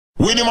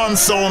Winnieman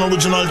sound,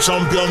 original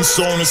champion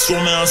sound. Is so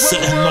me a say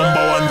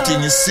number one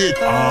thing is it.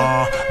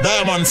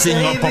 Diamond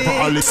Finger, Papa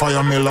Ali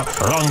Fire Miller,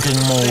 Ranking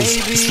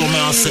Mouse. Is so me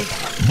a say,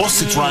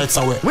 bust it right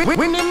away.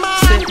 Winnieman,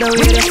 send the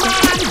way to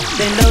suck,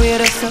 send the way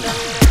to suck.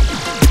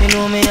 You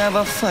know me have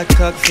a fat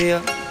cock for you.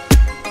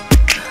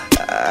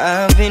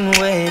 I've been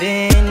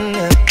waiting.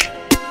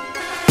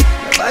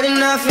 Nobody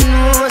nothing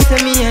knows,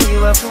 say me and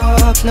you a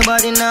fuck.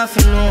 Nobody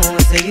nothing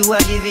knows, say you a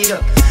give it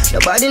up.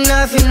 Nobody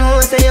nothing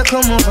knows, say you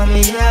come over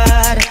me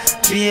yard.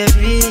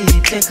 Baby,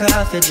 take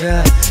off your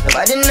dress.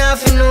 Nobody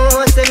nothing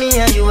knows, say me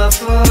and you a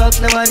fuck.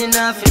 Nobody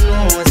nothing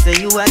knows, say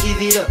you a give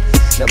it up.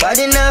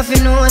 Nobody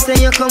nothing knows, say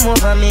you come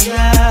over me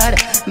yard.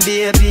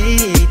 Baby,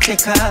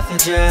 take off your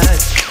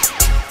dress.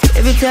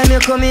 Every time you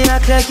come here,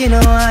 act like you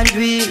know I do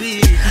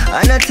it.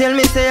 And I tell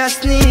me, say I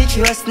sneak,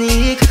 you a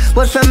sneak.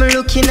 But from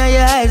looking at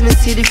your eyes, me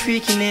see the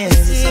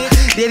freakiness.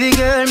 Baby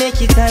girl,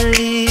 make it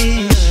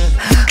unleash.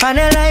 And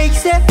I like,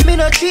 say, me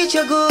no treat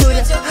you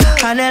good.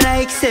 And I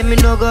like, say, me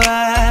no go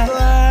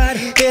hard.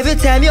 Every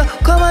time you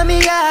come on me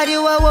yard,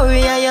 you a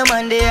worry and your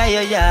man there at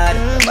your yard.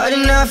 Nobody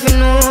nothing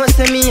knows,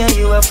 say me and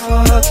you a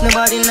fuck.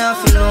 Nobody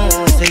nothing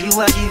knows, say you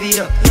a give it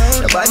up.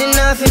 Nobody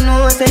nothing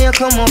knows, say you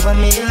come over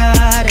me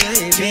yard.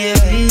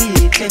 Baby,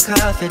 take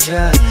off your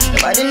dress.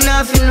 Nobody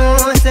nothing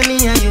knows, say me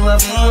and you a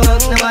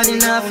fuck. Nobody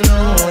nothing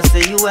knows,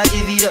 say you a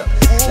give it up.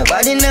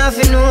 Nobody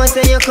nothing knows,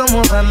 say you come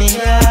over me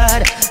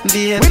yard.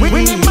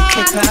 Baby,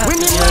 take off your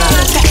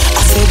dress. I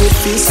said it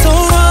feels so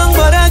wrong,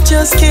 but I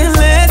just can't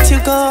let you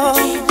go.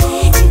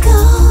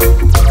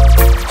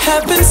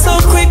 Happened so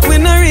quick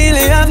when I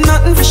really have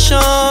nothing for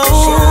show.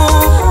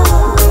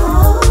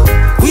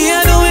 We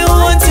are doing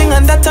one thing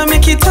and that I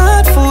make it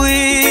hard for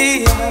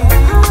we.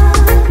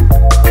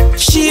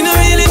 She don't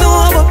really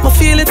know, but I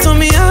feel it to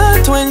me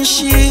heart when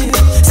she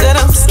said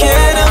I'm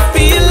scared of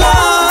being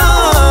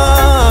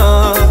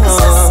loved.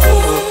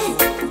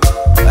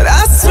 But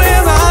I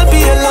swear I'll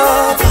be a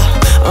lover.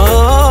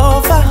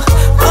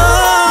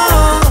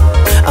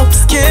 I'm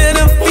scared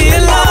of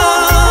being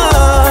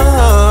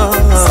loved.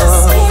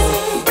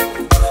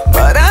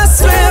 But I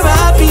swear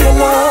I'll be a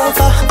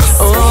lover.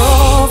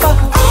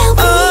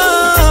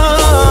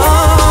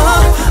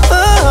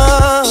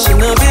 She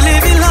don't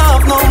believe in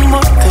love no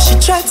more, cause she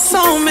tried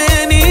so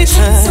many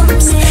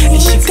times.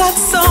 And she got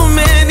so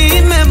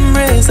many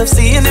memories of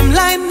seeing him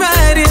lying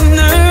right in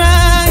her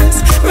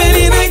eyes.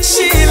 Many nights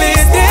she lay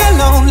there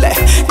lonely,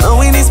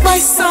 knowing he's by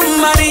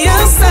somebody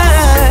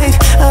outside.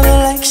 I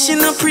don't like she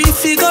no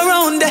prefigure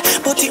around there,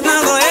 but it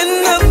not gonna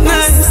end up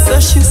nice. So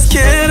she's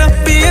scared of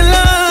being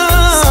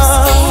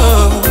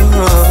loved.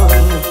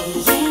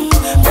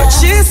 But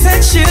she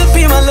said she'll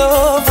be my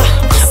lover.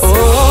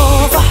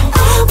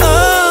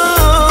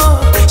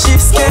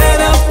 She's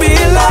scared of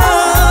being loved.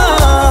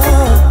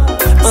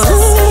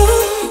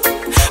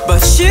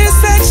 But she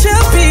said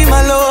she'll be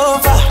my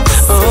lover.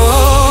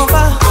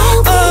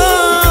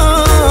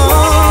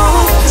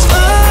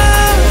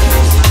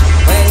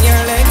 When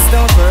your legs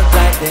don't work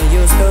like they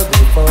used to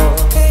before,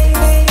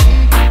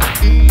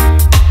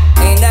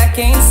 and I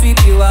can't sweep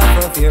you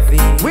off of your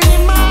feet.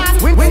 Winnieman,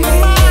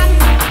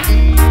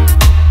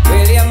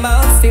 will your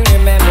mouth still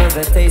remember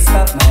the taste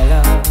of my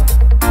love?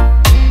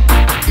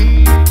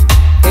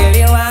 Will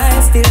your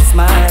eyes still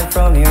smile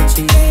from your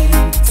cheeks?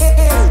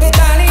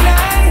 Darling, I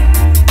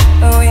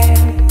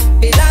will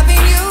be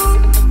loving you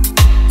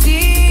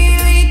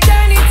till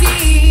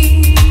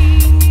eternity.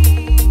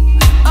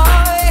 Oh,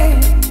 yeah.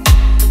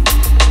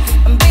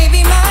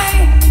 Baby, my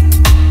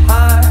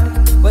heart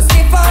was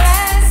stiff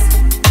as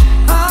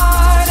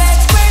hard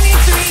at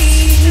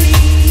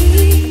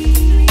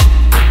 23.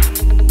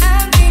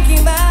 I'm thinking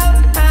about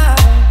how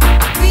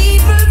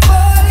people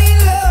fall in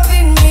love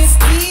in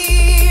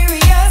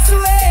mysterious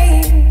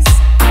ways.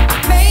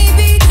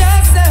 Maybe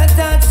just a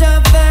touch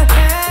of the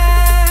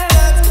hand.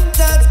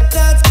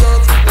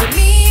 But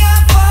me, I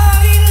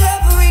fall in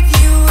love with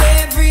you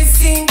every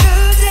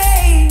single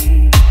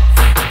day.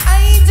 I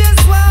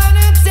just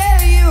wanna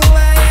tell you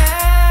I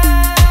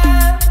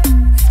am.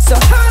 So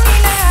honey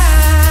now,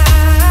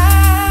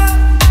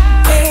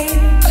 hey,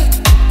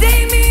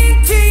 take me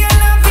into your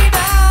loving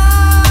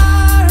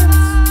arms.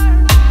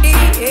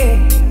 Yeah.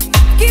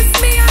 Kiss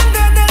me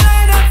under the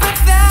light of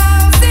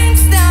 1,000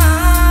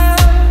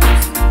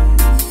 stars.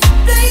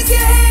 Place your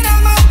head on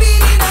my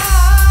beating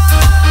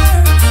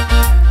heart.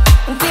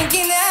 I'm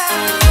thinking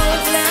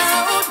out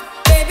loud,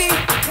 baby,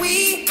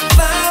 we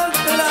found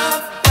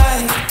love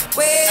right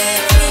where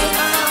we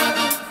are.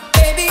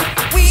 Baby,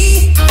 we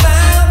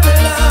found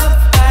love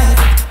right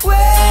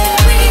where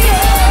we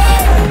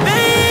are.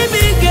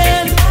 Baby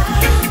girl,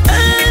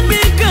 I'll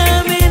be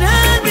coming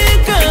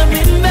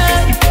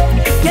back.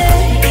 Yeah,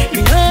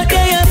 me know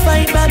that you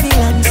fight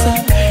Babylon, so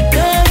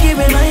don't give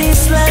me my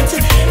slut.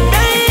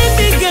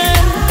 Baby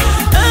girl,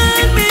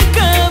 I'll be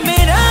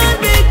coming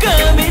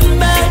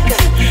back.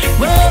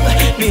 Whoa,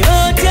 me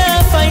know that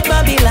you fight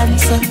Babylon,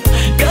 so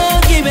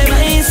don't give me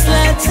my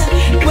slut.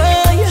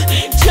 Whoa, yeah,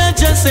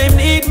 just say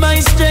need my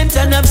strength,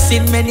 and I've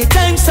seen many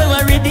times, so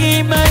I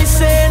redeem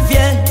myself,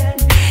 yeah.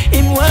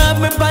 Him want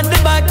me on the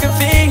back of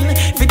thing.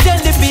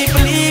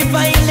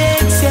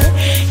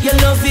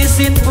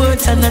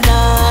 out and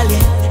all,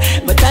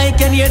 yeah. But I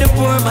can hear the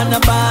poor man a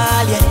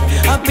ball, yeah.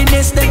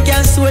 Happiness them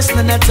can't source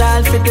none at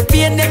all. For the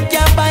pain them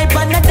can't buy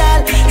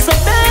Panadol. So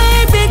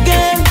baby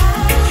girl,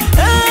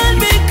 I'll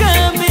be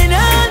coming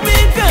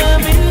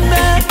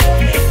back.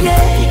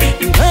 Yeah,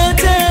 you want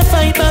to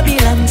fight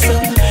Babylon, so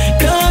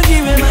don't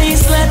give me my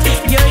slot.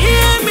 You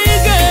hear me,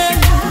 girl?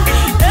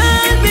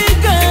 I'll be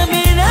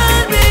coming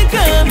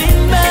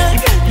back.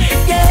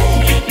 Yeah,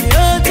 you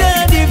want to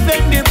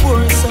defend the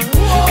poor, so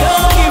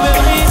don't give me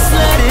my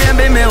slot.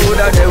 Baby, me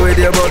woulda there with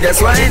you, but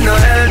guess why no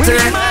healthy?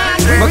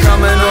 Me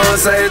come and no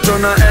say to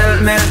no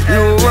help me.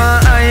 You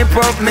want hype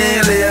up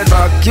me, lay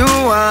back. You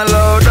want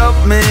load up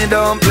me,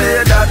 don't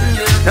play that.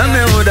 And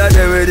me woulda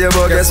there with you,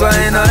 but guess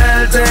why no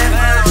healthy?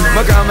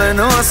 Me come and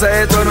no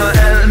say to no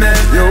help me.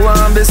 You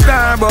want be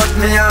star, but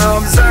me a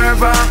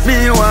observer.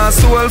 Me want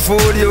soul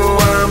food, you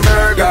want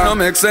burger. It no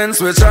make sense,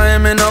 we try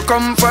me no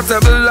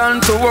comfortable.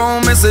 And to how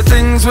me see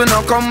things we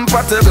no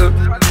compatible.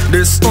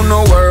 This to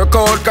no work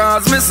out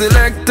cause me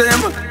select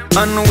him.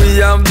 And we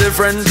have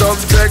different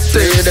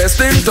objectives.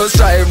 Destined to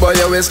strive, but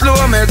you will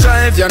slow me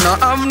drive. You no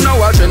have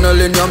no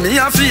adrenaline, you me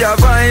a fear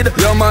avoid.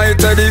 You might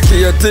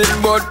dedicated,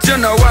 but you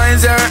know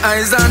wise. Your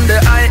eyes on the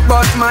height,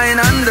 but mine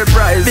on the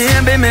prize.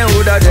 Baby, me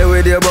woulda there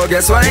with you, but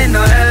guess why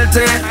no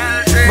healthy?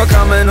 Me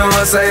come and no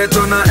say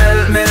to no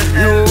help me.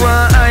 You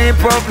want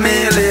hype up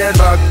me, lay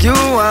back. You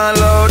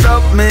want load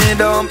up me,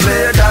 don't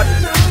play that.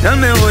 Tell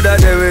me woulda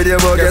there with you,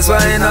 but guess why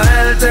no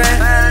healthy?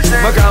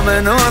 Me come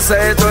and no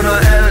say to no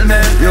help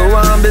me. You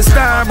want be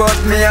star, but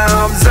me a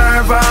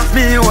observer.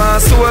 Me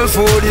want soul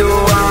food, you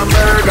want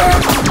burger.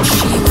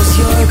 She was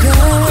your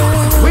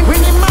girl,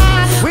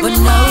 Winnieman, but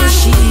now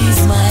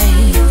she's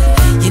mine.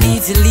 You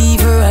need to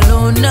leave her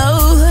alone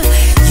now.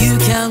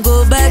 You can't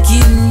go back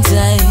in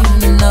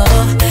time, no.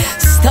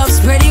 Stop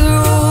spreading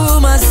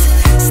rumors,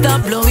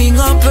 stop blowing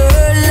up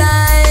her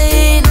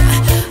line.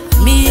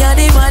 Me and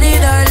the man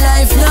in her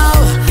life now.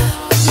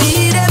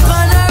 Be there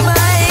on her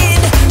mind.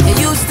 You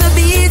used to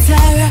beat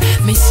her,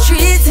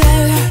 mistreat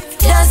her.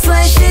 That's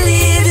why she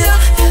leave you.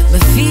 Me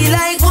feel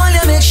like one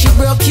to make she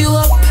broke you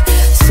up,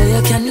 so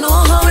you can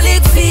know how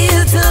it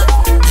feel to.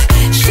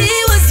 She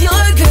was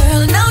your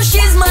girl, now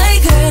she's my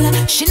girl.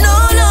 She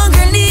no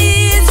longer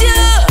needs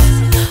you.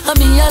 I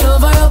mean, I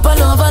love her up, I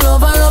love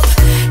her up.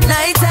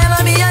 Nighttime,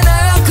 I mean, I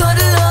her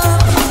cuddle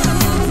up.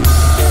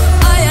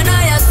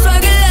 I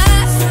struggle,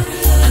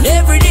 and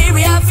every day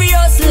we have for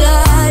your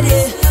slide.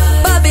 Yeah.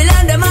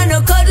 Babylon, the man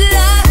no cuddle,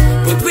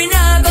 but we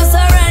not go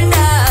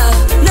surrender.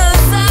 No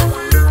sir,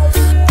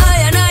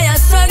 I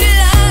struggle,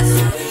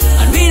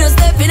 and we no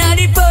step in at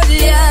the puddle.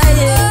 Yeah.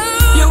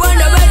 You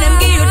wonder when them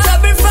give you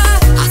trouble for,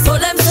 I saw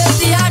them set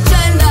the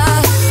agenda.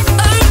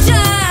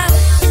 Urgent,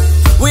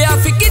 we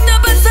have to get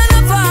up and stand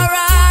up for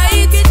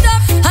right.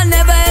 And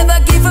never ever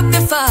give up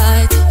the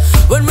fight.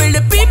 When will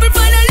the people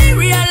finally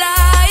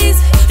realize?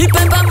 You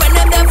pepper when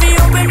them there fi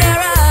open their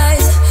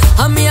eyes.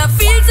 And me I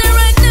feel so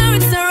right now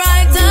it's the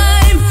right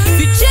time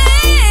to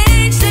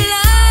change the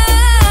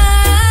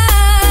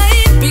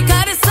life.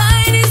 Because the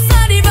sign is so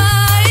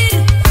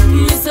divine.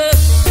 Me say,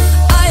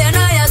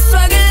 I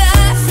struggle,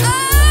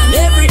 and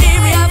every day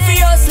we have to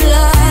hustle.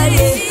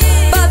 Yeah.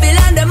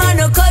 Babylon the man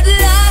no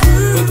cuddle,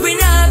 but we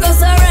not go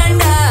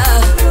surrender.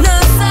 No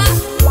sir,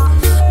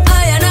 I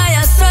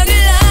struggle,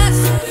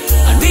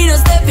 and we no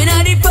step in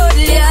at the puddle.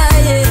 Yeah.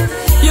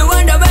 You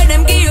wonder why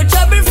them give you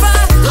trouble for?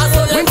 I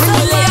saw them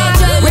tell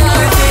you When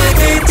you did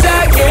it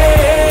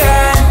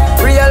again,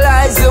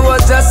 realize you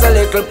was just a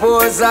little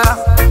poser.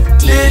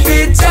 Did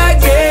it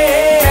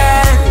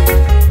again,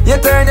 you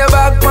turn your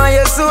back on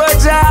your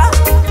soldier.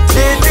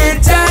 Did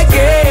it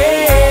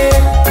again,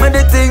 when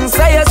the things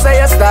say you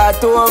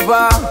start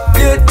over.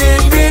 You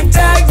did it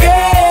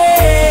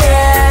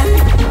again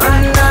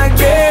and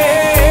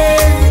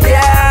again,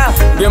 yeah.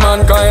 The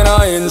mankind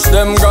a inch,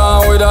 them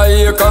gone with a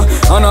acre.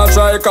 And I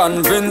try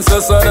convince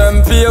us of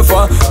them pay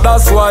for.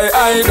 That's why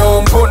I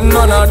don't put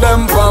none of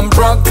them from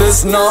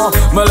practice now.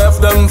 Me left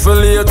them for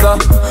later.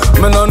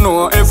 Me no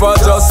know if I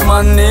just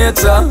my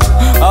nature.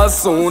 As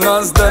soon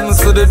as them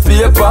see the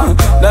paper,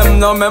 them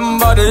no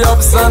remember the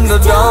ups and the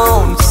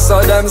downs.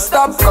 So them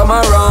stop come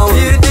around.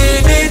 You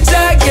did it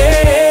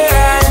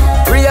again,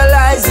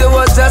 realize you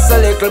was just a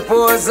little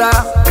poser.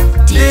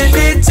 Did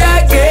it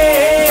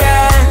again,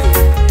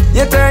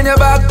 you turn your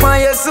back on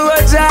your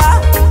soldier.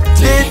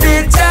 Did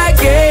it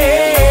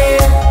again,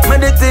 when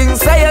the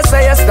things say you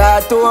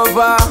start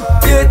over.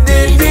 You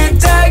did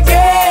it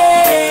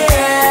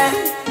again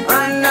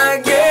and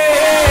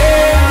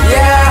again,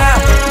 yeah.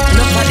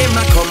 Enough of them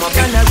a come up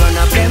and a run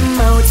up them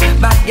mouth,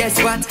 but guess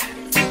what?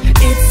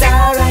 It's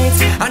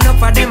alright.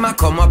 Enough of them a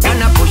come up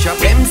and a push up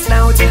them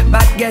snout,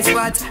 but guess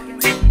what?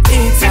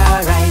 It's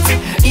alright.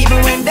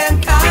 Even when them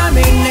call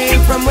me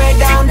name from way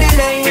down the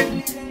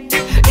lane,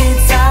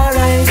 it's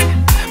alright.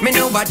 Me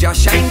know I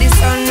just shine the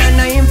sun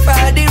and I am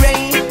for the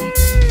rain.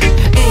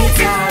 It's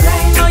alright.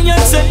 I tell you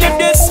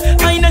this,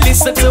 I no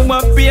listen to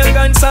what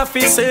pagans have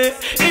to say.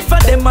 If I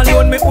them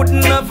alone, me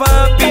wouldn't have a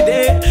happy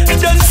day.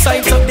 Just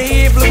sight of the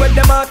evil with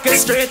them market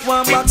straight,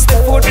 one box the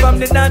food from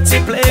the dirty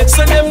plate.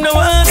 So them no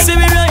want see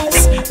me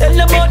rise. Tell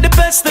them about the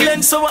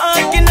pestilence, so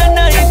walk in the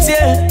night,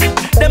 yeah.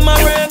 Them a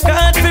work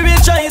hard for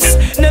rejoice.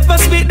 Never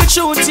speak the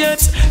truth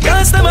yet,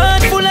 cause them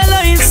heart full of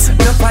lies.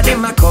 Enough of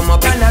them a come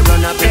up and a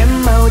run up them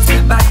mouth,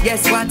 but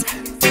guess what?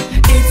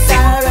 It's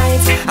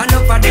alright.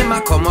 Enough of them a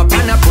come up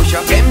and a push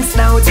up them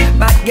snout,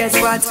 but guess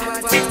what?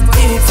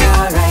 It's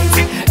alright.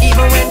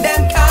 Even when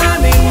them call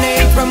me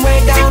name from way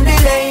down the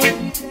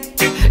lane,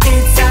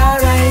 it's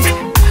alright.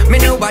 Me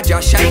know I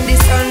just shine the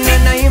sun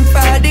and I am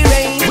for the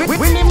rain.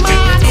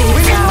 Winnieman,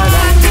 it's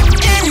alright.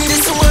 in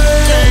this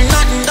world,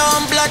 nothing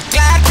done blood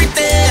clot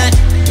pretend.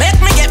 Make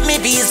me get me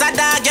visa,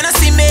 dog, you know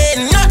see me.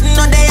 Nothing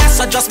no day,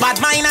 so just bad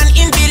mind and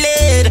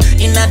invalid.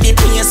 In a the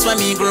place where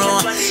me grow.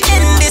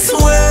 In this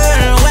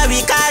world where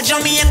we call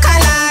Jamaica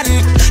land,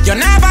 you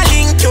never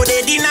link you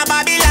dead in a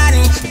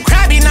Babylon.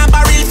 Crab in a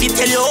barrel, fi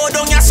tell you how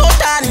down your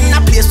sultan. In a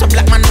place where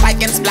black man fight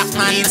against black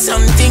man. Need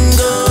something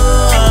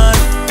good,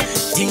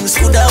 things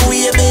could have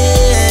way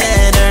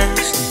better.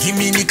 Give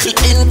me little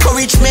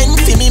encouragement,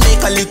 fi me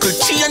make a little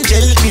change,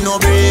 help me no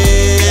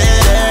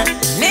better.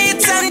 Need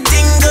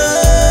something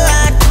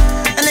good,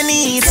 and I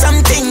need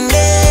something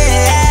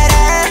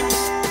better.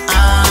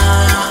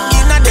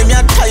 In a them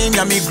your time,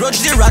 ya me grudge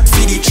the rat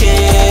for the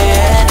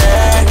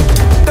cheddar.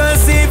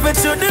 Cause even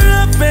through the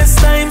roughest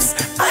times,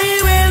 I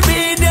will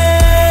be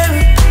there.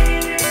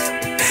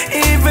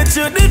 Even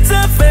through the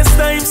toughest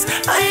times,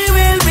 I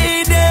will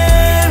be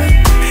there.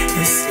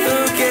 Yes, you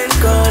can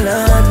call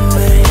on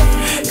me,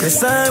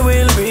 cause I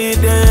will be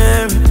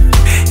there.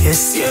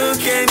 Yes, you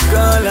can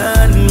call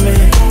on me,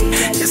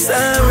 yes,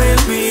 I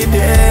will be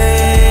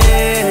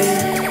there.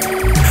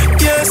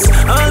 Yes,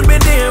 I'll be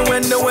there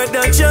when the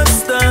weather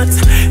just starts,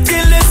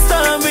 till the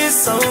storm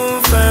is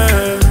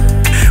over.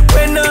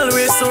 When all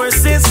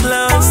resources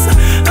lost,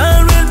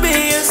 I will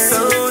be a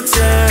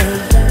soldier.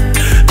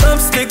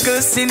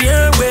 Obstacles in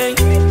your way,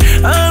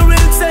 I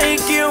will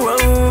take you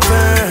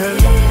over.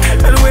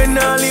 And when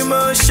all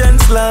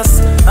emotions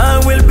lost, I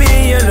will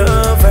be your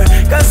lover.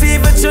 Cause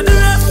even through the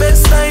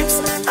roughest times,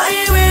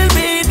 I will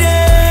be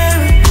there.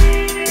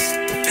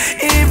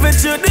 Even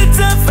through the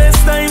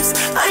toughest times,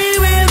 I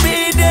will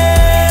be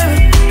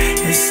there.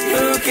 Yes,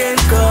 you can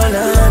call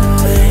on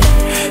me,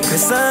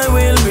 cause I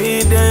will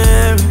be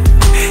there.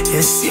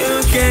 Yes,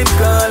 you can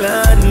call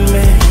on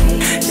me,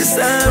 yes,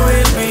 I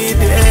will be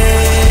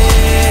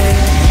there.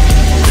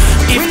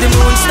 If the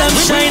moon stop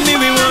shine,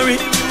 me worry.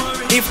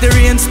 If the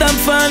rain stop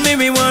fall,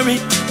 me worry.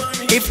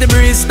 If the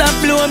breeze stop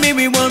blow, me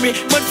worry.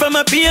 But from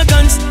a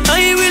pagans,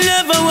 I will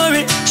never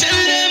worry.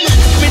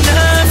 Me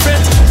nah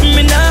fret,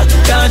 me nah,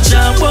 cause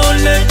Jah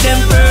won't let them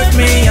hurt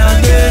me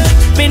again.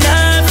 Me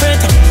nah fret,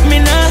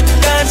 me nah,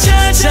 cause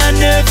Jah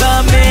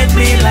never made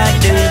me like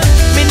them.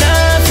 Me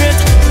nah fret,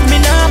 me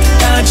nah,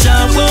 cause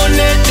Jah won't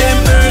let them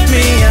hurt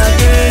me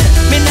again.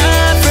 Me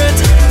nah fret,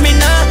 me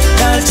nah,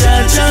 cause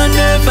Jah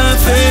never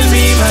failed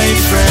me, my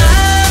friend.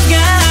 I've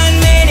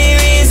got many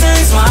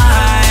reasons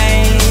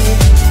why.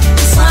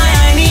 That's why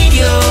I need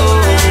you.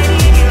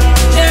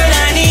 Girl,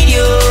 I need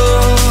you.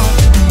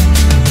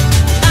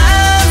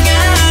 I've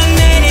got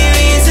many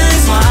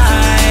reasons why.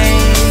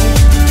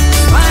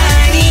 Why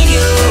I need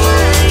you.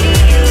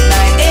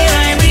 Like air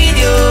I breathe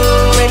you.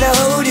 When I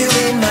hold you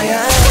in my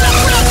arms,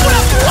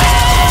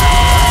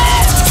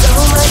 so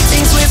much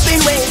things we've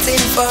been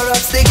waiting for.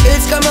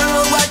 Obstacles come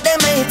around, what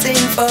they're waiting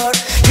for.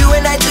 You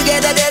and I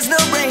together, there's no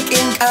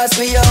breaking, cause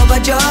we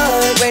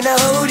overjoyed. When I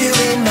hold you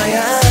in my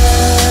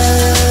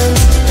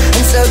arms,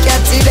 I'm so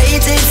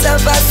captivated, so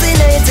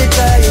fascinated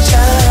by your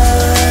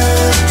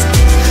charms.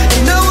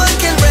 And no one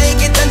can break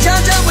it, and Jah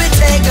will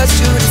take us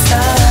through the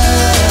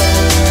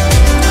storm.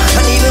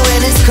 And even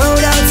when it's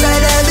cold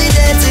outside, I'll be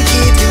there to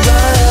keep you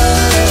warm.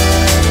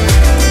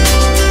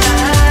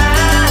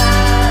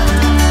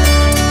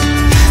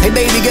 Hey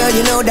baby girl,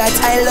 you know that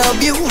I love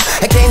you.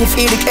 I can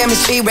feel the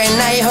chemistry when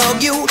I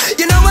hug you.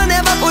 You know I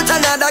never put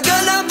another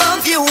girl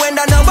above you, and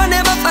I know I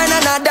never find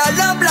another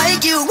love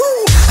like you.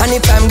 Woo. And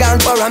if I'm gone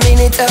for a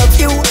minute of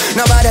you,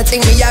 nobody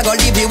think me I gon'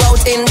 leave you out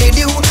in the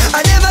dew.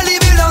 I never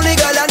leave you lonely,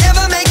 girl, I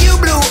never make you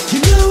blue.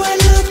 You know I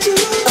love to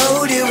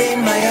hold you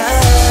in my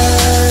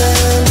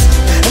arms.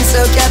 I'm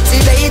so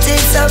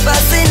captivated, so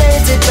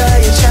fascinated by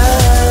your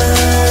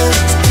charms.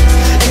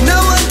 And no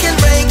one can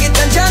break it,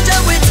 and Jah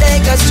will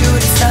take us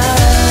through the storm.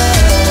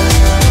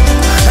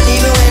 And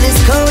even when it's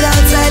cold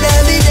outside,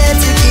 I'll be there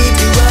to keep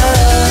you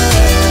warm.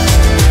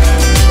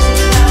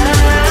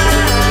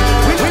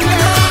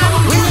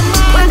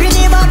 Wine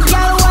pretty bop,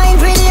 girl, wine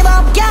pretty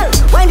bop, girl.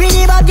 Wine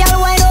pretty bop, girl,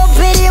 wine up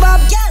pretty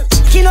bop, girl.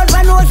 Skin out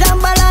one nose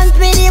and balance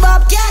pretty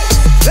bop, girl.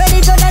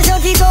 Ready to dash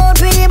out it out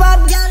pretty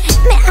bop, girl.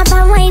 Me have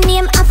a wine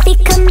name, I fi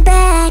come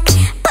back.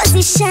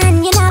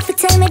 Position, you know fi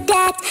tell me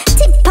that.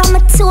 Tip on my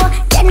toe,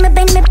 then me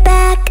bend me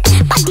back.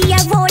 Body I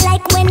roll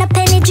like when a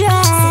penny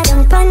drop.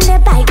 Sit down on the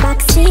bike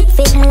back seat,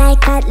 feel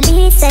like at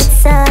least said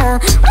so.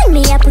 When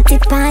me I put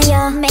it on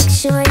you, make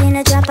sure you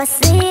no drop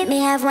asleep. Me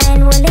have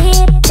wine will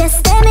it.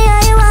 Just tell me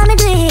how you want me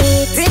do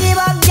it. Pretty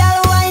bop,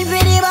 girl, wine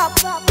pretty bop.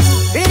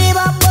 Pretty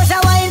bop, push a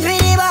wine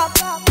pretty bop.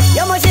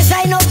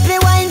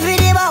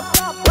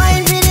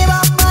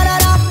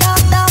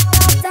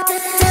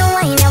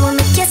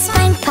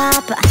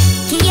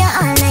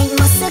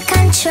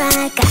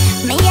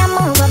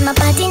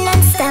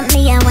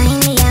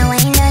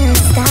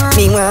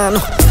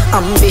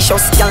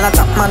 Ambitious girl, a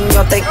top man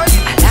you take.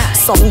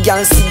 Some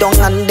girls sit down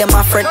and them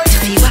a fret.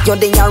 You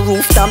dey a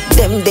rooftop,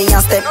 them dey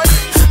a step.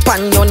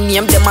 Pan your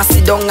name, them a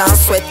sit down and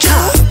sweat.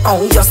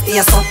 Oh, you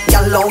stay so,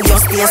 girl, oh, you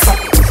stay so.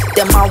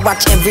 Them a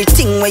watch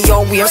everything where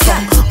you wear so.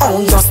 Oh,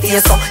 you stay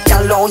so,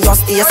 girl, oh, you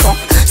stay so.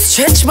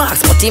 Stretch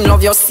marks, but him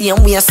love your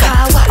same way so.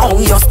 Oh,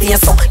 you stay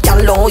so,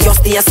 girl, oh, you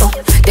stay so.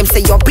 Them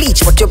say you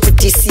bleach, but you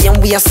pretty same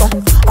way so.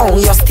 Oh,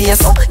 you stay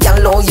so,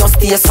 girl, oh, you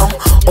stay so.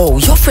 Oh,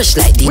 you fresh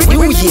like the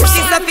New Year.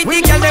 It's a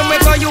pity, girl, them we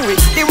go you it.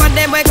 The one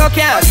them we go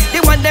care.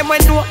 The one them we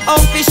know how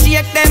to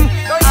shake them.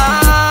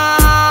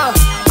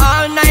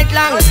 All night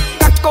long.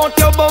 Out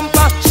your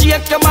bumper,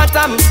 shake your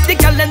bottom. The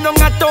girl in on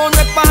a town,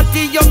 we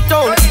party young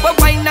town. We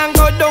wine and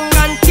go down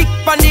and kick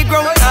on the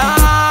ground.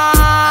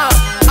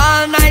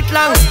 All night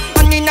long.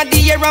 And in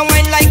the air and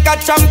wine like a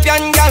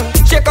champion, girl.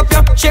 Shake up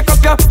your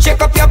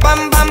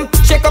bam bam.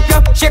 Shake up your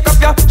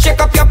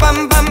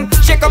bam bam.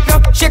 Shake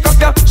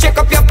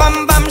up your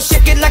bam bam.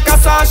 Shake it like a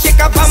saw,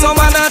 shake a bam. Some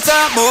man a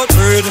talk about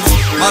bread,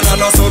 man a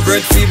know so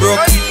bread fi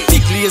broke.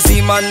 Big lazy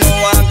man no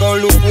want go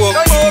look work.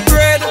 Oh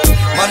bread,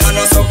 man a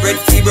know so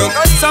bread fi broke.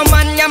 Some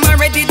man yam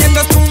already, them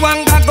just too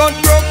and got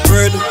broke.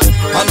 Bread,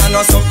 man a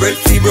know so bread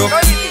fi broke.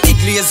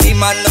 Big lazy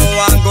man no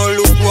want go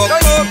look work.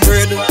 Oh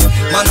bread,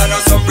 man a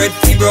know so bread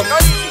fi broke.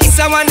 It's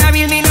a one I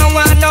will me no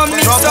want no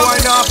mix up. No boy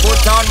nah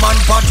put on man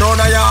patrol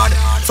a yard.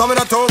 So me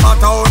no too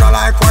matter how no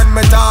like when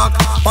me talk.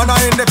 Man a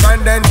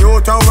independent, you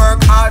to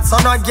work hard. So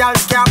no girl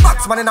can't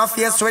box man in a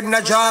face with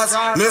no jaws.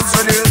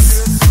 Listen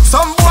this.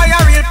 Some boy a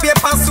real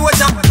paper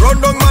soldier.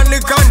 Run down man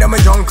lick and them a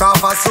junk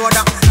off a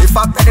soda. If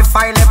I pay the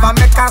file ever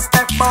make a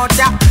step out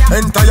ya.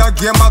 Enter your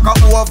game I go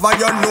over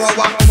you know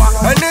what.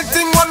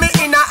 Anything when me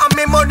inna and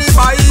me money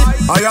buy.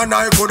 I and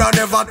I coulda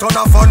never turn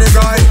a funny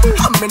guy.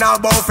 I'm in a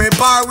bow for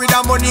bar with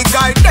a money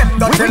guy. Them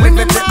don't tell me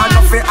me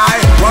enough for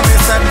I. What me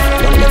say?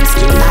 Young them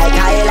skin like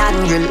Island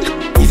Grill.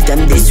 If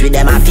them this with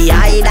them a fi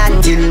hide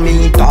and kill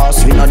me.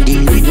 Toss we no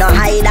deal with no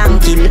hide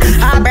and kill.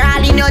 A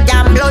brawl in your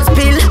damn blood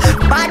spill.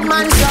 Bad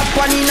man slap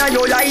one in a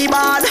your eye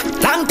ball.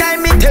 Long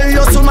time me tell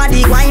you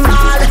somebody wine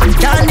ball.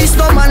 Can't this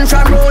no man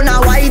from Rona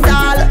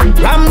Whitehall.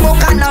 Rambo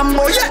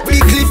Canambo yet we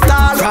cliff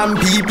tall. From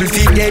people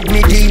fi dead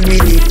me deal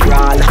with it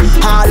crawl.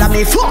 All of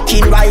me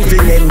fucking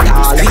rival them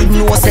tall. Street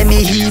no say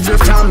me evil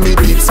from me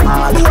big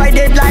small. Who I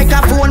dead like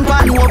a phone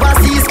pan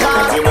overseas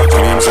car.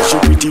 Say she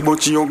pretty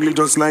but she ugly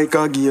just like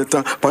a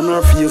gator. Pan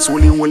her face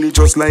woolly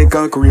just like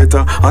a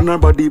crater. And her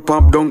body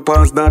pop down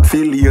past that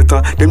feel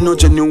later. Them no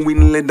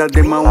genuine leather,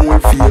 them a one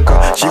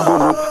faker. She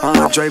burn up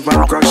and drive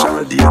and crash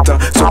all data.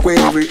 So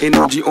every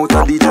energy out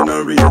of the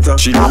generator.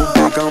 She no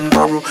beg and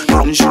borrow,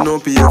 nothing she no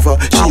pay for.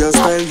 She a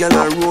style gal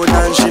a road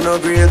and she no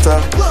greater.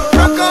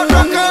 Rock out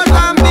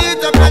and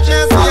beat up your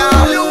chest,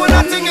 yeah. You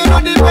wanna think you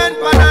don't depend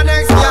on the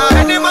next, yeah.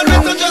 Any man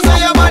will touch you say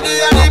your body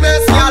are the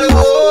best, yeah.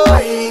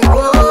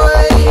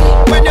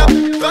 When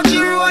you touch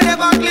you road,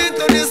 never clean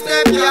to the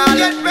step, yeah.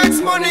 Get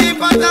vex money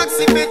if a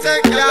taxi me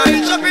take, yeah.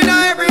 It's up in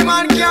every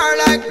man car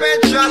like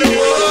petrol,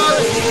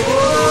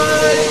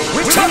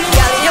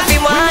 Girl, you fi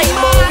wine,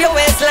 move your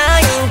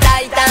waistline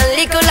tight and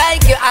little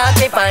like you have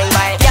to find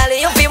by. Girl,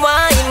 you fi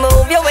wine,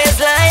 move your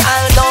waistline.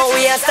 Although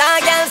we a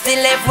star, girl, still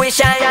left we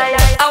shine.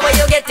 How will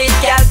you get it,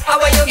 girl? How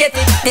will you get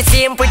it? The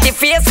same pretty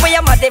face for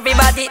your mad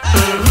everybody.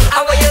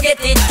 How will you get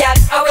it, girl?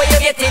 How will you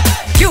get it?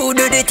 You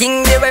do the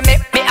thing that will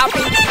make me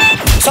happy.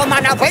 So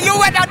man, where you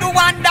weather do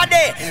one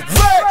day?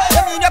 Where?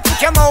 You mean you put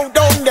your mouth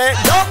down there?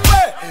 Down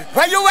there.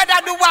 Where you weather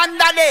do one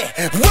day?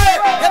 Where?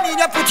 You mean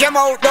you put your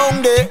mouth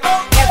down there?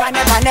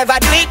 Never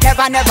do it.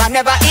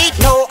 Never eat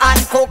no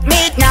uncooked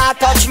meat. Nah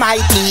touch my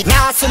teeth.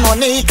 Nah see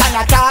money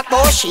cannot talk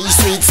about she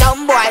sweet.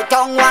 Some boy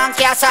tongue one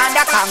cast on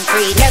the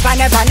concrete. Never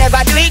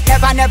do it.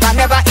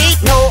 Never eat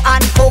no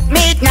uncooked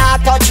meat.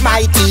 Nah touch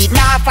my teeth.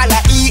 Nah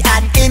follow E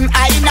and him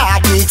I nah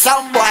do it.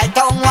 Some boy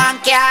tongue one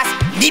cast.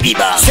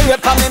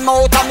 Syrup on me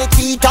mouth and me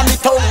teeth and me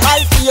tongue.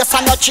 My face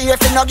and no cheer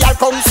for no girl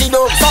come see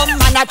though. Some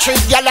man a treat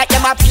girl like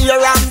them a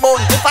pear and bun.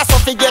 If I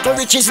suffer get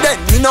riches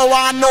then me no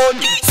want none.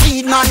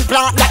 Seed man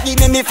plant that give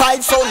me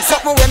 5 sons.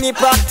 Something when me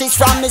practice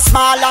from me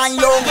small and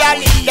young. Girl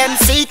them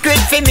secret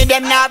for me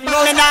them not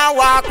know. Me now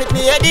walk with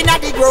me head inna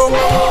the ground.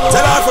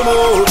 Tell her for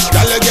move,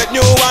 girl you get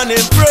new and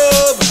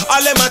improve.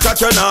 All them a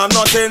chat you now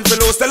nothing for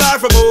lose. Tell her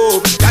for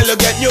move, girl you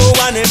get new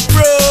and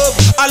improve.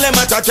 All them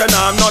a chat you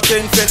now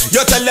nothing for.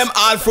 You tell them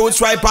all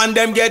fruits ripe and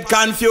them get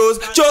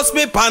confused. Just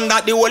me pan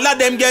that the whole of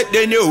them get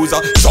the news.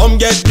 Some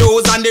get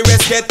news and the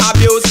rest get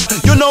abused.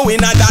 You know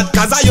inna that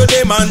cause I you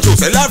them and choose.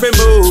 Tell her for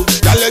move,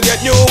 girl you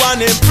get new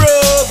and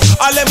improve.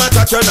 All them a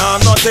chat you now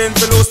nothing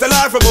for lose. Tell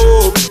her for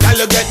move, girl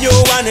you get new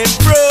and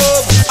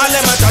improve. All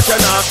them a chat you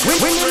now.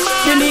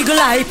 The nigga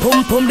like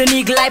pum pum, the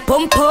nigga like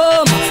pum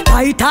pum.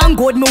 Tight and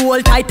good, me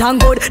hold tight and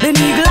good. The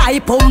nigga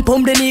like pum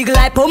pum, the nigga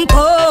like pum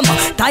pum.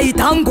 Tight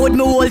and good,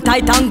 me hold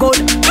tight and good.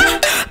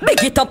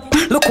 big it up.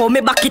 Look how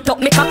me back it up,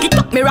 me cock it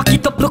up, me rock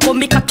it up. Look how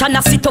me catch and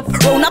I sit up.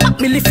 Round about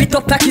me lift it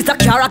up like it's a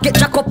car. I get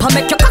jack up and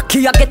make your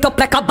cocky I get up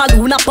like a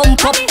balloon a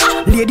pump up.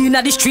 Lady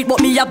inna the street,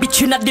 but me a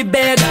bitch inna the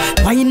bed.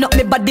 Wind up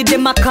me body,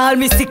 them a call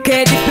me sick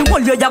head. If me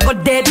hold you, you go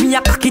dead. Me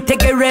a cocky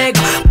take a reg.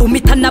 Boom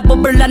it and a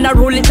bubble and a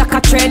roll it like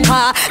a tread.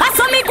 I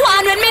saw me go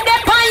on when me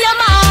dip on your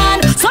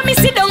man. So me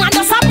sit down and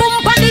just a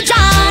boom pan the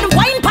John.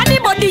 Wine pan the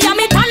body and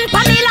me tan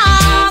pan the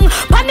long.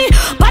 Panny.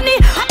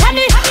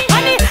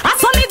 I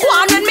saw me go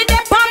on when me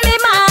dip on me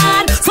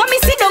man. So me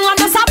sit down and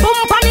just a boom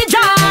pan the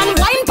John.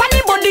 Wine pan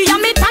the body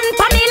and me tan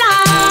pan the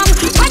long.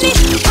 Panny.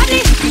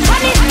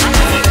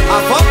 A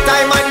fuck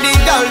time and the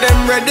girl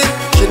them ready.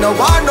 She no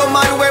want no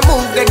man we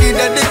move deady.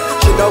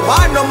 She no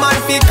want no man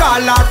fi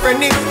call her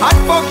friendly. Hot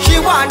fuck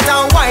she want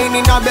and wine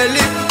in her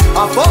belly.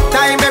 A fuck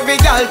time every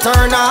girl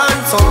turn on.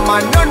 Some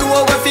man don't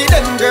know if he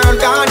them girl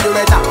gone. You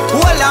better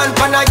hold on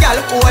pan a girl,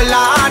 hold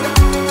on.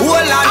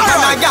 Hold on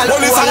pan a girl,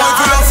 hold on.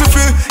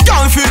 Philosophy,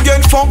 can't feel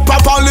get fucked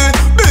properly.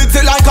 Beat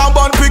it like a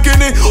band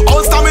bikini.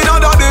 All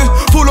stamina daddy.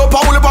 Full up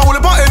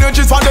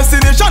energies for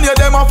destination. Yeah,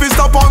 them have to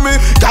stop on me.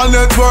 Girl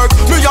network,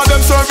 me and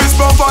them service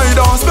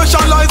provider.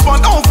 Specialized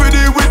man, out for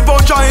the with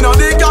vagina.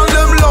 They girl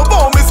them love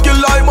how me skill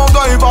like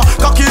MacGyver.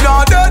 Cocky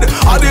not dead,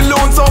 I the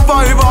lone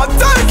survivor.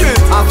 Take it.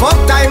 A fuck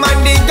time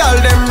and the girl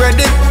them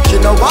ready. She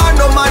no want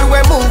no man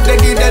we move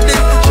deady.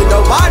 She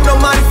no want no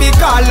man fi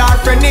call her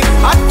friendly.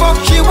 Hot fuck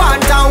she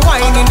want and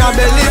wine in her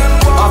belly.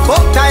 A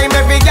fuck time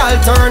every girl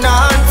turn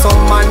on.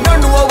 Some man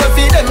don't know if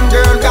he them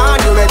girl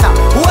gone. You better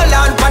hold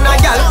on pan a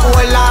girl,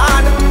 hold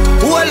on.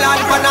 Hold on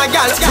pan a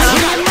girl.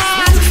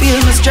 Feel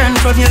my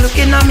strength from you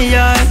looking at me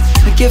eye.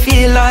 Make you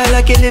feel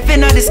like you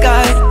living in the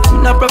sky.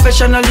 I'm not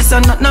professional, this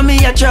and not me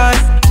I try.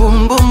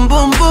 Boom, boom,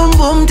 boom, boom,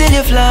 boom till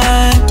you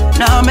fly.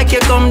 Now make you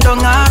come down,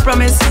 I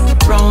promise.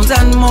 Rounds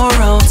and more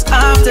rounds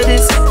after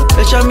this.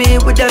 Pressure me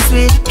with that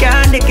sweet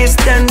candy kiss.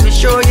 Then me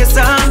show you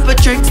some for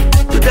tricks.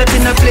 Do that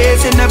in a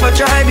place you never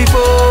tried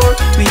before.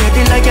 Me head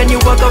it like a new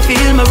walk, I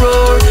feel my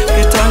roar.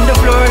 Get on the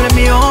floor, let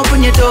me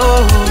open your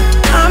door.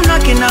 I'm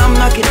knocking on.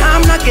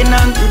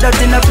 Do that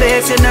in a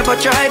place you never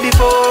tried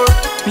before.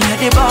 Me a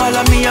the ball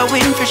and me a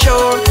win for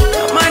sure.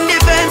 No man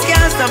defense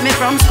can't stop me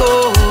from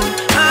score.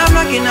 I'm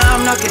knocking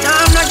on.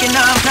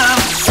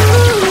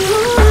 Ooh,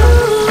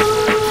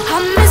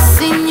 I'm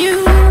missing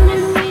you.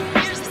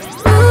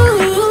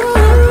 Ooh,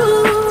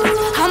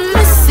 I'm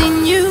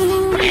missing you.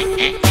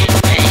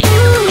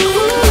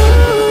 Ooh,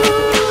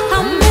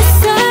 I'm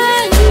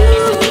missing you.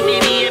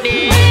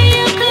 When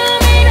you're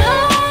coming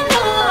home.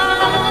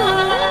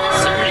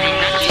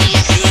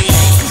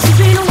 Since you've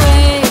been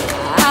away,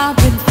 I've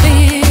been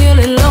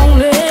feeling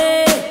lonely.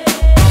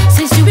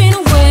 Since you've been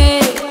away,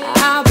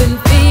 I've been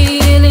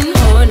feeling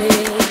horny.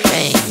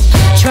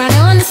 Try to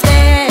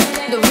understand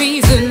the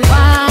reason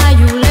why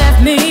you left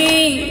me.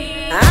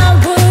 I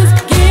was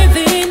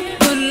giving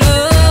good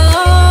love.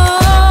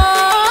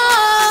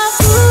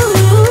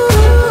 Ooh,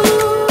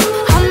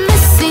 I'm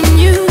missing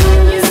you.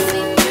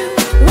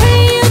 When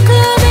you're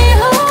coming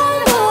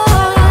home,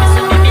 boy.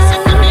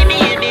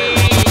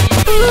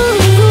 Ooh,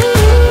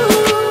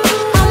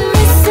 I'm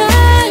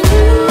missing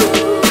you.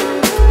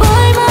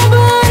 Boy, my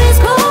body's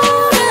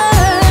colder.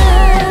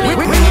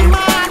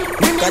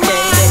 Cause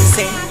them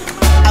say,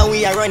 how we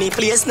a running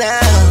place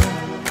now?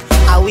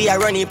 How we a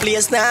running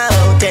place now?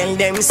 Tell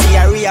them see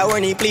how we a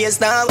running place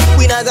now.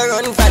 We not gonna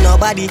run for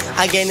nobody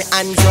again,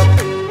 hands up.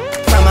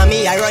 From a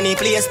me a running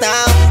place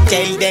now.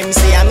 Tell them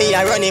see how me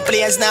a running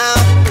place now.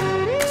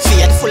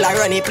 Faithful a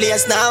running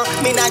place now.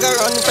 Me not gonna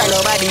run for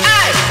nobody.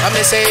 I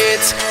me say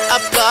it's a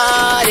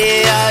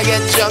party. I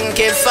get drunk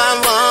if I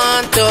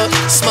want to,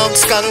 smoke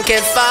skunk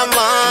if I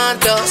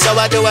want to. So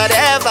I do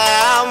whatever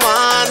I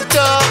want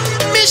to.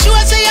 Me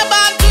sure say you're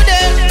bad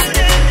today.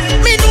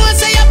 Me know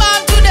say you're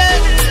bad today.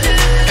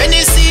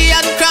 Hennessy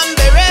and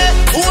cranberry,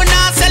 who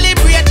not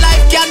celebrate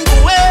life can go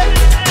away.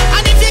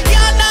 And if you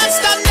can't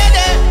stand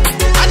there,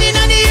 and in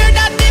the ear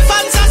that the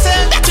fans are say,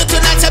 that you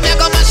tonight say me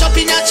go mash up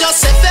in your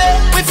Joseph.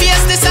 We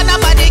face this and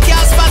nobody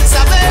can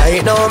sponsor me.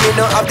 Right now me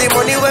no have the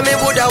money when me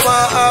woulda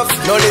want have.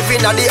 No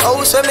living at the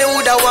house when me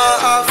woulda want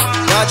have.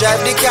 Now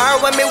drive the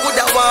car when me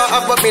woulda want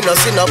have. But me no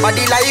see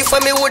nobody life when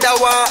me woulda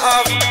want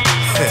have.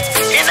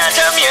 In a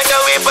Jamaica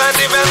we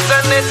party from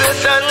Sunday to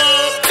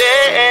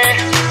Sunday.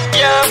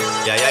 Yeah.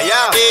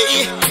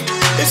 Hey,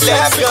 It's a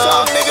happy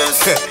song,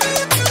 niggas.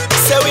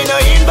 So we no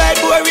invite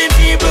boring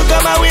people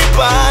come and we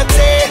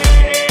party.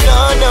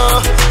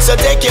 No. So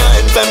take your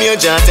hand from your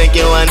jaw, take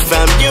your hand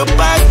from your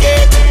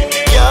pocket.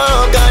 Yo,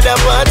 got a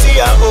party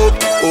up.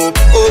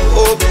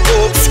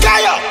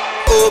 Sky up.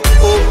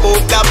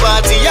 The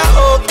party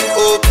up.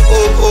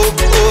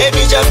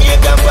 Every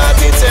Jamaican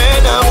party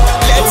turn up.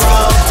 Let's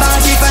go.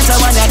 Party for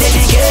someone that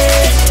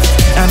dedicate.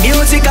 And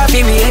music a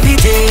fi we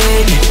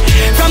everything.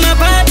 From a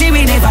party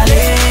we never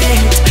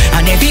late.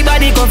 And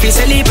everybody come fi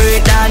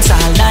celebrate. Dance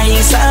all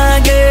nice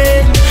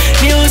again.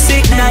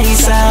 Music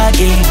nice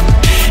again.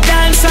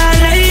 Dance all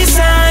nice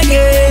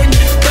again.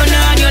 Turn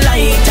on your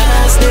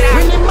lighters there.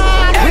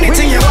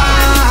 Anything you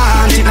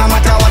want, it no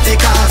matter what it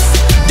cost.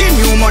 The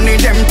new money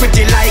them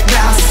pretty like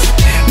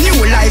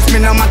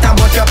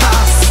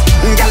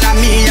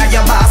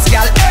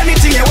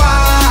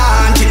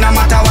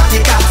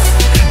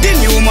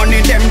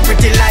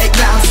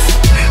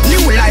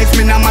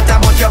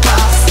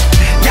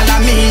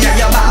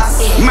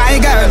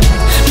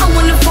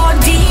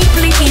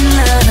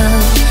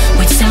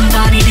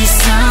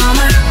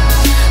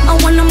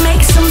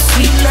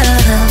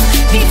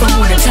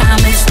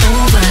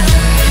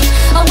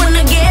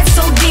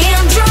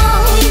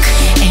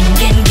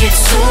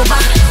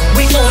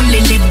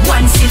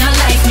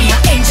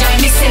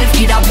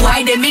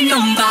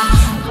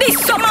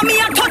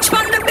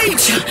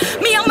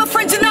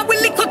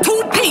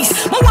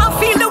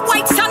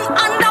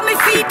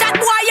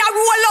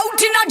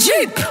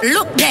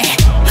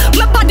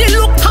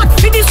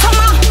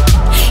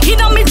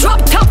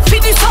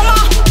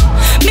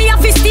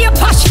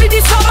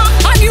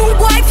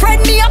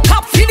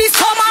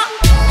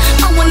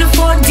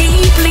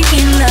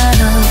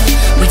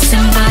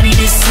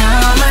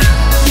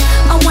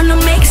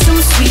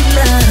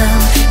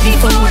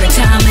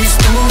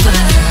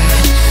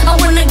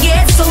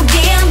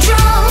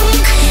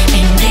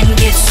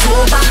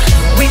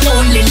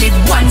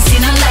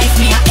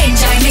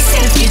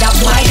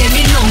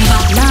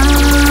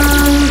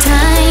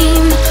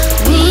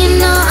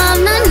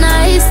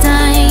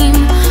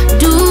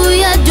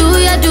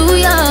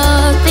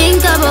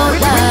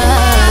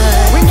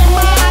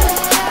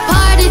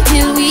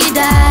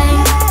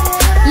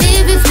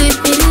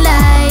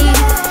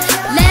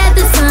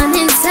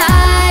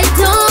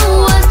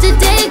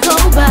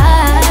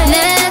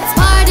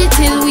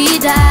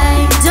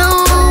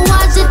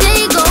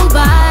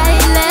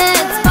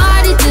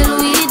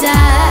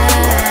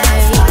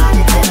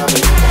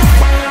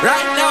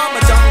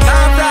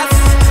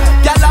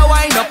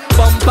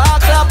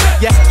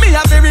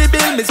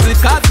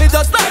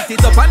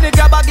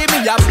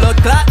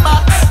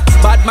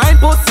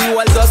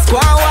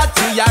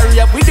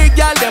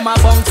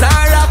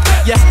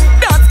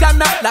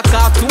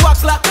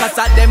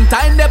them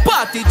time the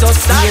party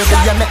just start. Baby,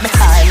 you make me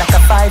high like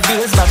a 5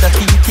 years bag of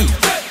PT.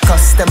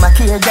 Customer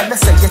care, girl,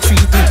 say you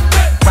treat me.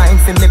 Wine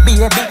for me,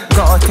 baby,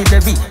 go to the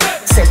beat.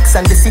 Sex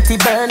and the city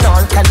burn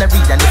all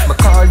calories. And if me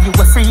call you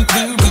a freak,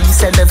 we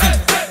sell a V.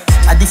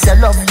 And this your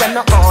love, you're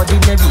not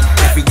ordinary.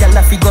 Every girl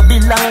a figure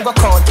belong, go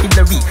call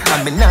Hillary.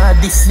 And me nah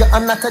this, you're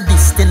not a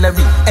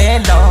distillery.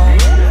 Hello,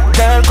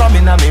 girl, come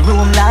in me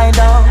room, lie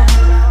down.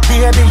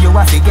 Baby, you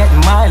have to get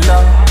my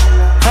love.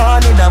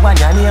 Honey, the one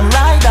your name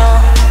right down.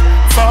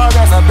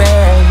 Forever,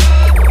 babe.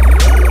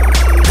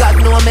 God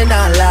know me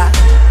nah lie.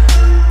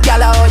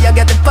 Girl, how you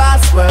get the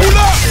password?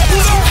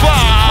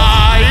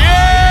 Fire!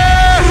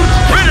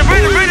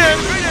 Bring it.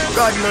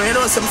 God know, you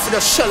know something for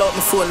the shell out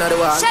my phone now the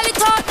one. Shell it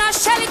out now,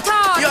 shell it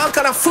out. You all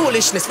kind of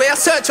foolishness, but you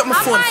search on my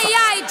phone.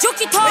 Eye, juke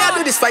it out. May I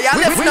do this for you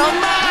left now?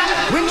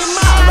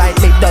 Alright,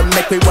 me done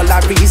make me all a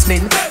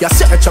reasoning. You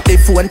search up the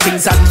phone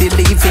things and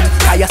believing.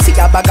 How you see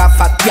a bag of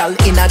fat girl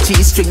in a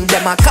G-string.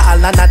 Them a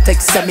call and a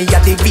text say me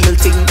a the real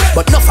thing.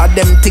 But enough of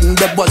them thing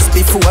they was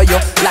before you.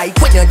 Like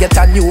when you get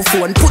a new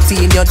phone, put it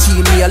in your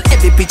Gmail.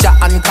 Every picture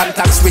and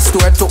contacts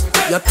restore to.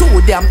 You're too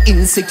damn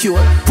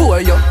insecure,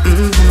 poor you.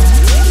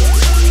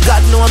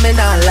 God know me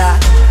not lie.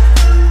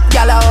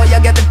 Girl, how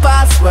you get the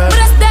password? But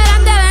just there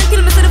and there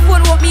until me see the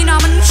phone walk me now,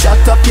 man. Shut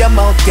up your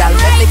mouth, girl,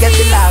 let me get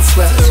the last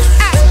word.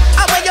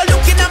 How are you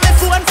looking at my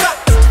phone for?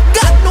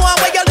 God know how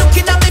you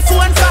looking at my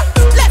phone for.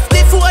 Left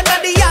the phone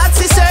at the yard,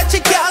 she search,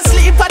 she can't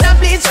sleep and a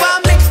bleach for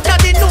me.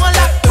 Now they know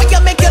that when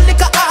you make your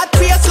liquor heart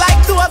race like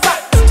Dover.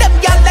 Them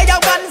girl they a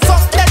one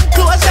fuck, then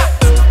closure.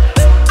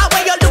 How are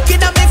you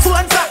looking at my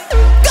phone for?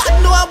 God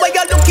know how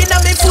you looking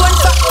at my phone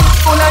for.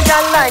 Full of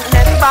girl like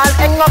netball,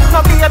 hang up no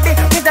baby.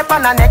 Me dep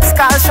on a next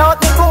call,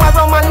 shout me to a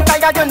woman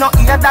tired, you no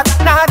hear that.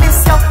 Nah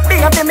this yo,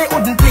 baby me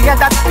wouldn't play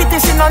that. Pity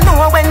she no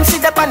know when she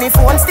dep on the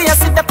phone. Stay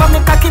sit dep on me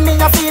cocky, me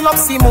a feel up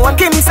Simone.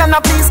 Kim send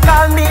a please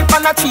call me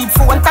on a cheap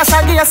phone.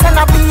 Tasha Gay send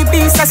a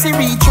BB say she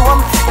reach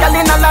home. Girl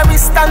in a la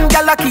wrist and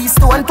girl a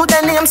keystone. To the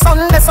name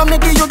Sunday so me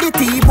give you the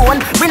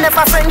T-bone. We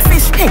never friend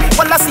fish,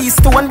 well a sea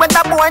stone. When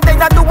the boy they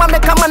a do a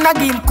make a man a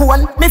give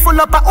cone. Me full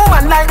up a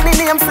woman like me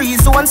name Free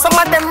Zone. Some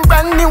of them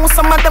brand new,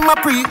 some of them a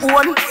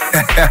pre-owned.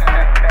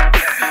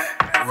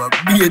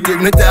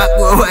 Beating me talk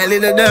a while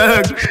in the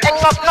dark.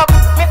 Hang up, no,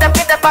 me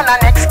dep on a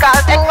next call.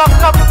 Hang up,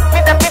 no, me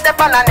dep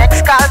on a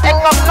next call.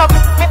 Hang up, no,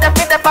 me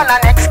dep on a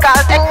next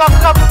call. Hang up,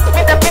 no,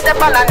 me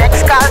dep on a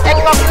next call.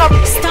 Hang up, no.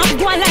 Stop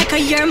going like a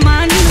year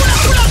man.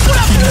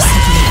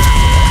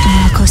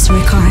 Marcus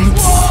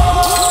Records.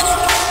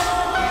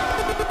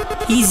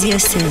 Easier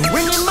say.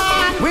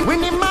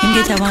 You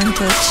get a one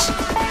touch.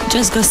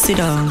 Just go sit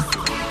down.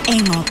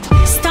 Aim up.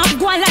 Stop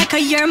going like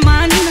a year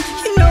man.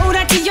 You know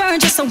that you're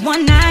just a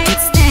one night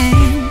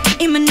stand.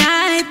 In my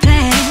night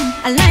plan,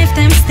 a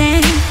lifetime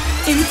stand.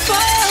 Him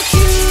fuck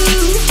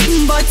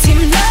you, but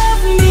him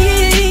love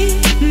me.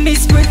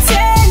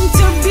 Mispretend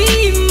to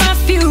be my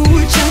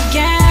future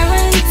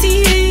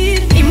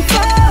guaranteed. Him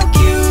fuck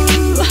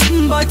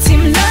you, but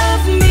him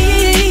love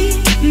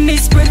me.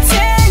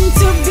 Mispretend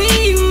to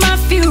be my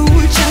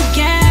future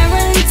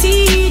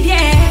guaranteed.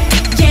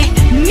 Yeah,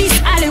 Miss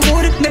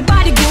Hollywood, my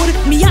body good.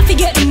 Me have to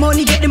get the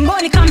money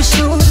come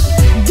sure.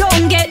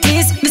 Don't get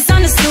this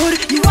misunderstood.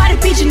 You are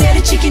the pigeon head,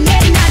 the chicken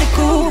head, not the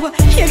coop.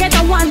 You get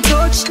a one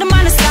touch, the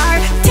man a star.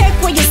 Take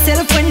for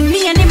yourself when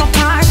me and him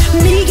apart.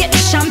 Me get the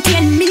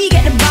champagne, me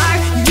get the bar.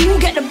 You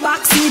get the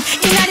box seat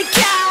in the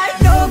car.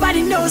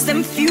 Nobody knows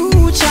them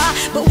future,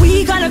 but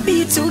we gonna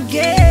be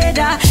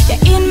together.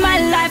 You're in my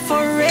life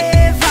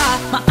forever.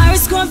 My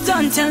horoscope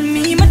don't tell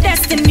me my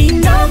destiny.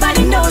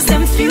 Nobody knows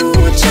them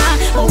future,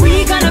 but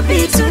we gonna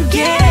be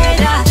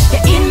together.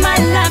 You're in my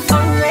life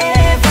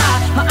forever.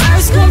 My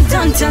horoscope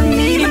don't tell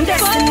me my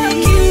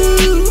destiny.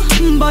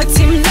 You, but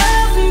him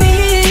love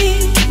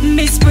me.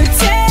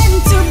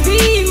 Mispretend to be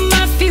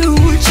my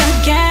future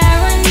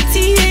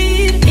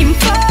guaranteed. Him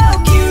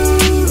fuck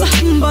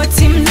you, but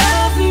him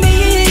love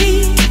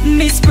me.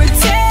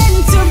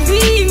 Mispretend to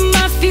be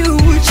my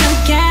future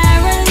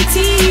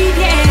guaranteed.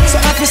 Yeah. So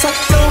officer,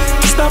 don't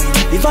stop.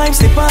 The vibes,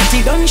 the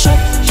party don't shut.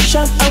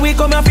 And we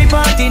come happy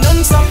party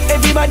non-stop.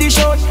 Everybody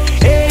shout,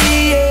 hey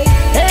yeah,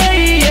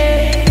 hey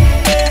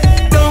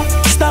yeah. Don't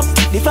stop.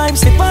 The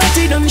vibes, the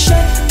party don't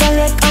shut.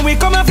 Correct. And we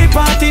come happy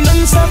party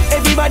non-stop.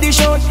 Everybody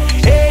shout,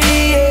 hey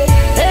yeah,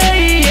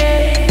 hey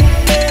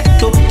yeah.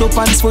 Two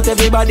pants foot,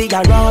 everybody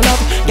got roll up.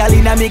 Gal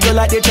in a me go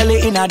like they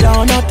jelly in a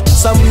donut.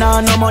 Some nah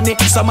no money,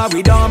 some a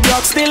we don't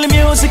block. Still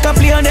music a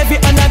play on every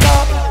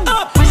underdog.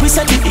 Up, we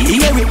set it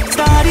here, we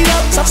start it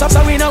up.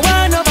 So we no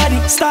want nobody.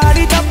 Start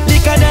it up,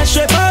 lick and that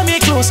straight for me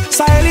close.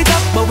 Style it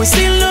up, but we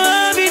still no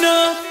have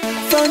enough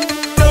fun.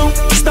 Don't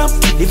stop,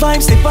 the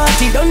vibes, the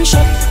party don't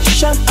shut.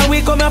 And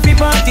we come happy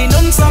party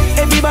non-stop.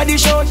 Everybody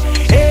shout,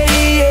 hey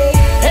yeah,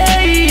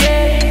 hey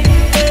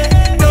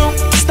yeah. Don't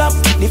stop,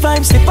 the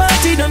vibes, the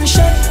party don't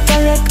shut.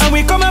 Correct. And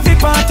we come happy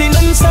party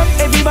non-stop.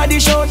 Everybody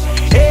shout,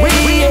 hey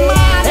yeah,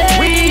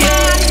 hey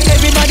yeah.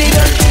 Everybody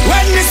done.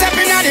 When we step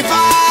in at the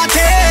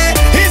party,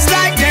 it's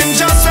like them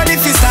just ready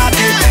to start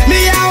it.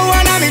 Me and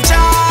one of me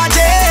charge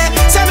it.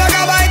 Say me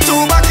go buy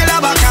 2 buckle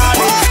of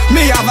Bacardi.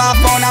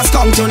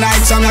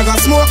 tonight. So me go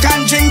smoke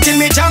and drink till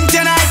me drunk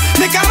tonight.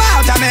 Me come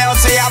out and me out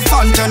say have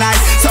fun tonight.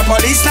 So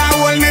police now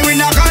hold me with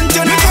no gun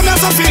tonight. Me come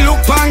here so feel look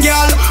pan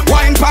girl,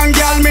 wine pan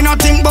girl. Me no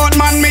think about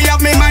man, me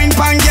have me mind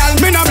pan girl.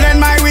 Me no blend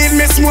my weed,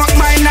 me smoke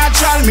my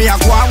natural. Me a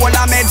go and hold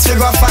a meds to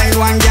go find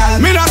one girl.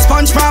 Me no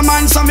sponge per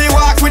man, so me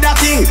walk with a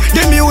thing.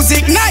 The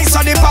music nice, so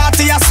the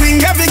party a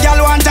swing. Every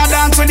girl want to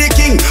dance with the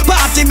king.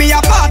 Party me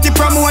a party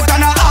promote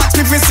and a ask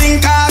me fi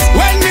sing. Cause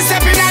when me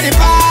step in at the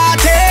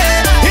party,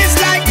 it's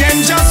like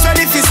them just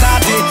ready fi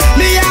start it.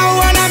 Me a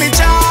one of me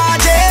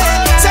charge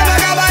it. Say me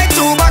go buy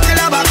 2 buckle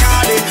of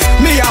Bacardi.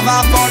 Me have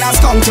a pound of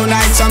skunk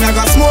tonight. So me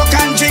go smoke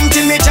and drink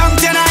till me drunk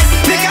tonight.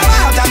 Me come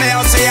out and me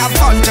out say have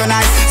fun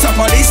tonight. So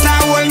police now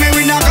hold me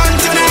with no gun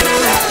tonight.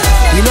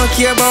 We don't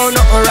care about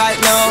nothing right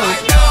now.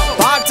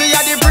 Party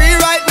at the free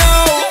right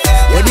now.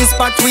 Yeah, this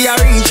spot we are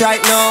reach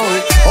right now.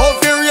 How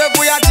feel rave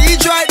we are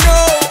teach right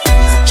now.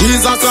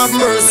 Jesus have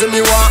mercy,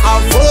 me want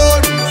have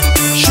fun.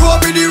 Show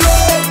me the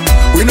road.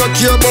 We don't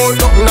care about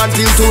nothing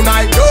until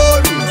tonight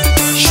done.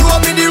 Show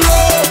me the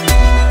road.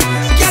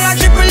 Girl a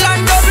triple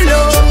and double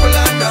up.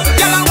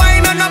 Girl a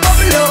wine and a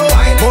bubble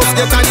up. Must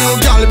get a new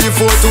girl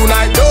before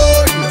tonight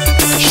done.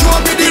 Show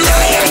me the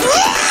road.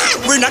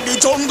 We not the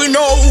jungle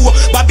now,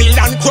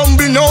 Babylon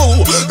crumble now.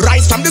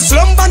 Rise from the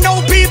slumber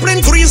now, people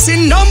increase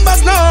in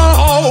numbers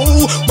now.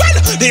 Well,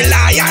 the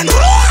lion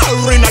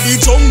roar in the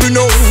jungle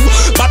now,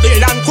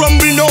 Babylon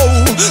crumble now.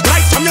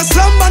 Rise from the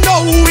slumber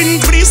now,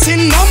 increase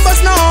in numbers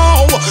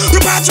now.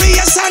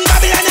 Repatriation,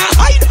 Babylon a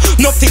hide.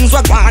 Nothing's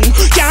were gone,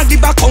 can't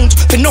give account.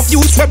 Enough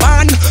youths were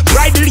born.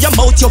 Bridle your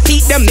mouth, you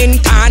feed them in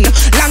can.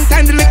 Long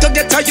time the little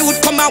ghetto youth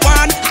come a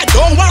one. I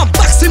don't want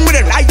boxing with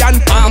a lion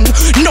palm.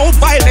 No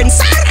violence,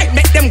 alright,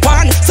 make them go.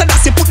 So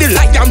that's it, put the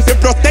lion to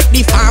protect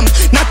the farm.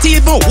 Not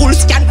even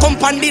wolves can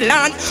come on the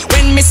land.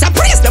 When me say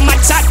praise them, I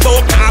chat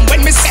about calm.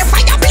 When me say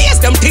fire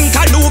blaze them, think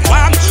I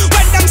lukewarm.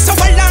 When them so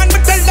land, me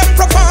tell them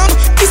perform.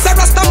 This a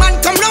Rasta man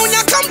come round,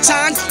 ya come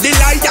chant. The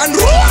lion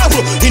roar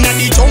in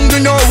the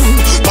jungle now.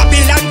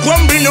 Babylon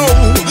crumble now.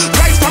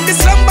 Rise from the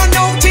slumber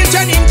now,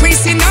 children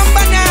increase in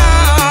number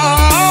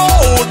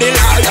now. The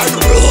lion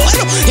roar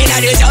in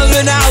the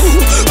jungle now.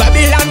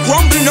 Babylon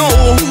crumble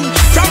now.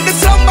 From the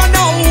slumber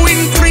now,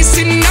 increase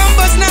in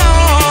numbers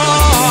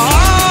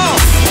now.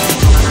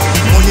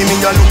 Money me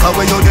a look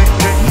away you dey.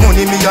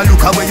 Money me a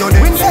look away you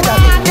dey.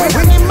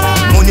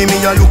 Money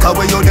me a look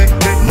away you dey.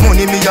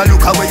 Money me a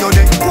look away you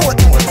dey.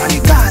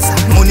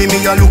 Money me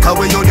a look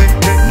away you dey.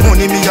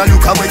 Money me a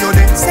look away you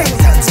dey.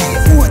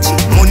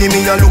 Money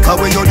me a look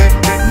away you dey.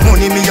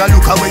 Money me a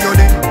look away you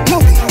dey.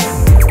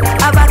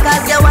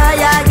 Abacas ya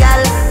wire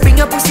gal. Bring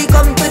your pussy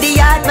come to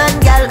the yard man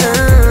gal.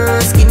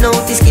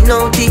 Skin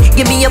outy.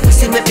 Give me your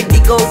pussy, make me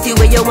dig out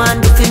where you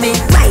want to for me.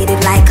 Ride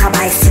it like a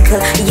bicycle.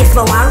 Yes,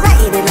 but I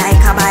ride it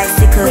like a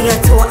bicycle. With your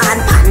toe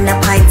and pan the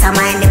pint of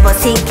mine. Never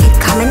think it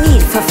come and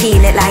need for feel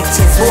it like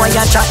chisel. Boy,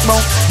 you chat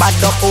about bad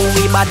up, oh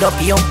we bad up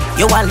you.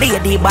 You a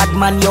lady, bad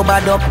man, you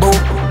bad up, boo.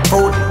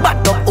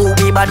 Bad up, oh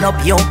we bad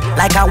up you.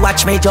 Like a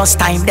watch me just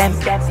time them.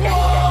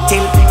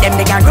 Till them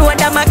they can roll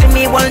them and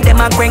me hold them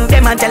and bring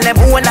them and tell them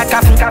who like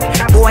a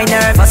boy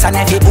nervous and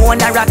if you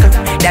own a rockle.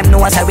 Them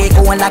know us we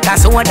go like a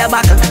soda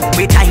buckle.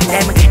 We time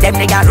them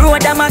they can roll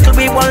them and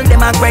we hold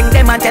them and bring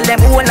them and tell them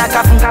who like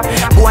a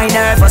boy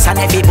nervous and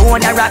if you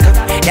own a rockle.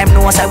 Them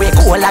know us we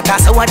go like a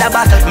soda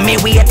buckle.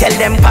 Me we tell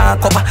them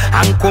pack up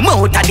and come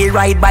out of the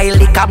ride by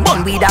liquor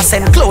bun. We da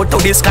send cloud to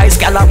the skies,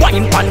 gal a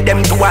wine pan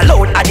them to a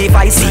load a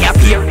device see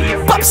appear.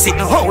 Pop sitting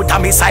out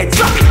on me side,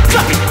 drop it.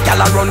 Gal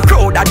a run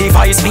crowd a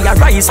device, me a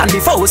rise and the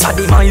foes are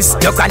the mice.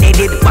 Your granny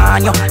did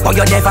ban you, but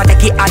you never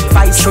take it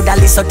advice. Shoulda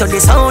listen to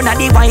the sound of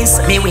the voice.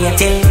 Me wait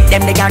till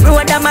them they can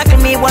roll them and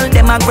me hold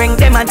them and bring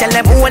them and tell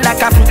them who like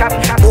a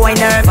boy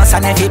nervous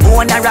and if you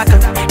own a rockle.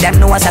 Them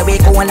know us we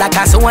go like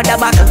a soda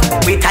buckle.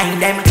 We time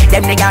them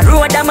they can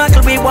roll them and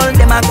we hold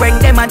them and bring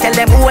them and tell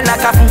them who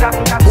like a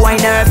boy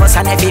nervous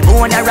and if you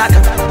own a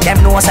rockle. Them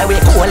know us we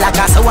go like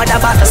a soda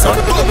buckle. So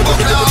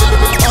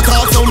I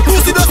talk some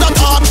pussy does not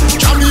talk.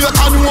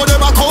 Jamaica know them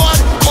a code.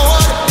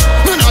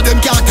 None of them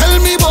can tell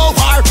me about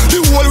war. The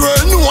whole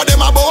world know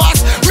them a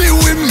boss. Me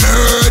we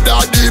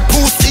murder the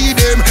pussy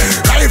them.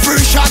 Rifle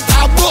shot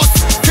a bust.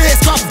 Face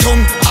clap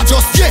down. I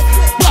just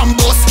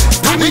bambus.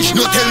 Damage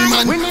no tell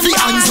man. The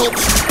hands up.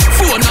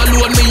 Phone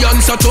alone me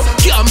answer to.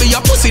 Can't be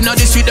a pussy na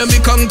the street and me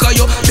conquer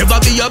you.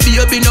 Never be a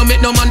baby, no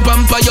make no man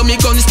pamper you. Me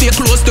gun stay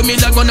close to me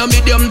like on a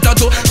medium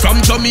tattoo. From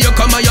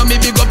Jamaica, Miami,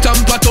 big up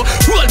Tampa to.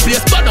 Whole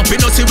place bad up, you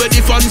know see where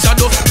the fans are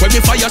do. When me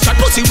fire shot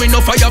pussy, we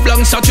no fire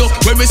blanks at you.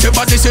 When me say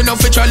body, say no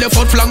fit try left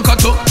foot flank at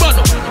you. But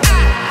no.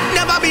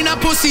 Never been a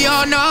pussy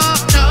or no.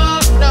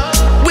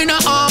 We no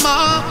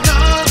armor.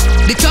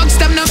 The thugs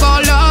them no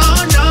go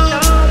low.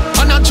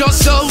 And I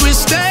just so we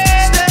stay.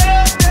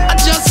 I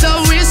just so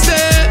we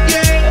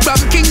stay. From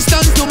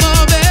Kingston to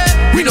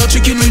Mobile. We no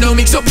chicken, we no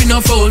mix up in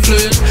a foul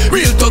play.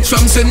 Real thugs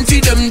from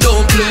Senti, them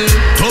don't play.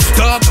 Tough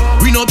talk,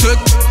 we we no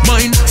take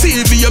mine.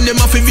 CVM them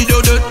a fi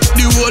video dead.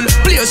 The whole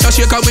place a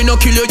shake and we no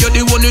kill you. You're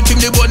the only thing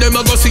the boy them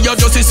a go see you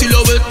just a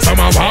silhouette. From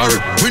a bar,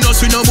 we no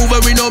move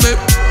and we no make.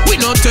 We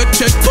no take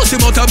pussy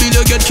out a bill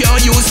you get.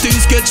 Can't use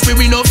things sketch me.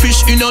 We no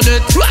fish in a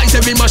net. Rise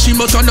every machine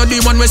but not the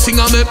one we sing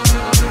a me.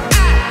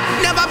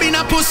 Never been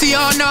a pussy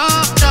or no.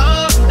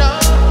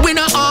 We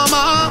no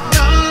armor.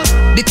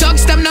 The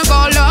thugs them no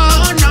go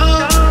low.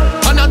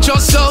 And I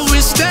just so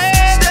we stay.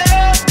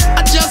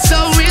 I just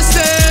so we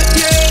stay.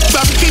 Yeah.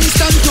 From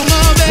Kingston to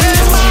Marvel.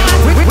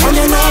 When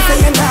you know say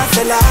you not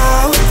sell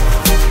out,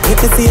 get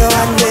to see you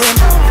one day.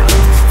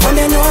 When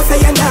you know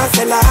say you not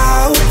sell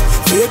out,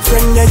 fake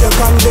friend you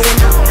condemn.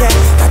 Yeah,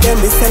 that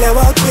them be sell you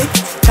out quick.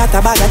 Chat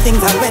about the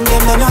things and when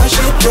them no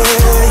shit.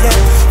 Yeah,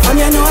 when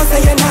you know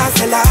say you not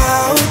sell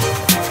out,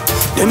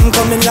 them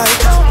coming like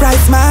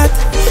price mad,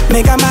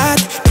 mega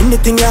mad.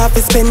 Anything you have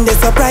to spend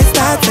is a price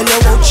tag. Tell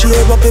you out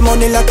share up your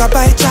money like a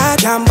pie chart.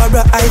 Can't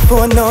borrow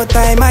iPhone, no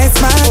time I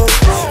smart.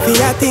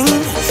 Via thing,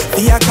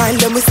 via Kyle,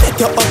 then we set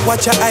you up,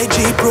 watch your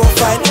IG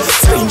profile.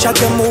 Screenshot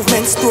your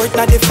movement, store it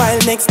na the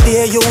file. Next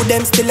day you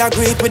them still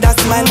agree with a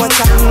smile. Watch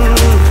a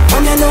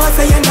when you know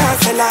say you not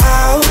sell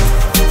out,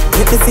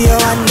 get to see you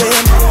one day.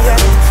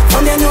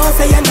 When you know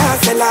say you not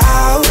sell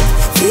out,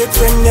 fake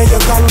friend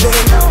you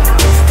condemn.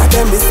 That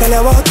them be sell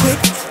you out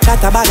quick. Chat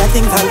about the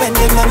things and when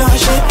them no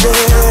shit.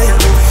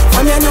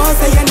 When you know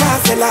say you not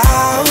sell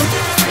out,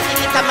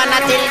 I'm gonna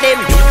tell them,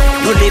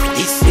 no left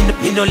this,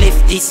 me no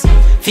left this.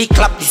 Fi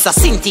clap this, a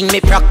sing thing me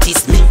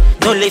practice. Me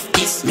no left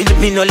this,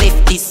 me no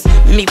left this.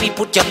 Me we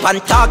put you on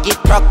target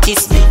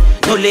practice. Me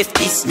no left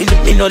this, me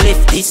no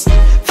left this.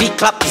 Fi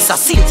clap this, a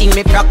sing thing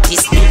me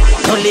practice. Me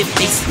no left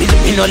this,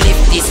 me no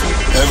left this.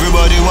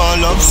 Everybody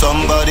want love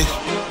somebody.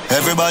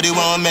 Everybody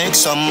want make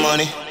some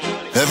money.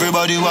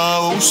 Everybody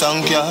want house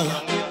and car.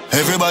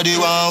 Everybody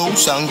want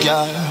house and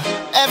car.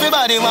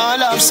 Everybody want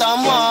love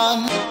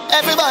someone.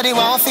 Everybody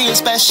want feel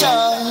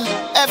special.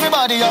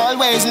 Everybody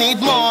always need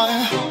more.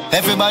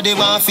 Everybody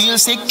want feel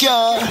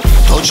secure.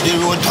 Touch the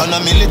road on a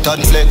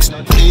militant flex.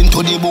 Clean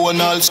to the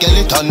bone, all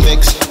skeleton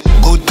vex.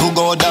 Good to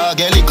go, dog,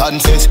 Ellie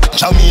confess.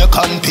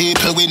 Jamaican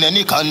people win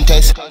any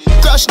contest.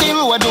 Crush the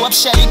road, up,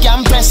 Shelly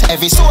can press.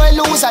 Every sore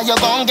loser, you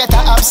gon' get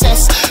a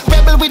obsess.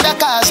 Rebel with the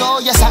cause, oh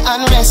yes, I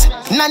unrest.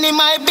 Nanny,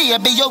 my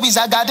baby, you is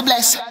a God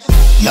bless.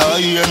 Yeah,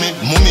 hear me,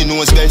 mommy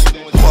knows best.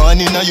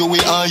 One in a you way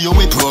and you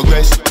will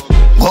progress.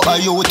 Go a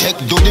you take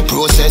do the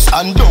process.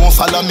 And don't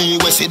follow me,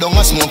 we sit down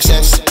and smoke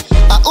cess.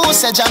 Who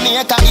say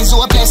Jamaica is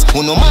hopeless?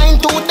 Who no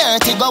mind too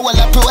dirty, go all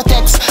a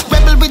protects.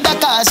 Rebel with the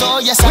cause,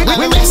 oh yes, I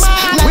unrest.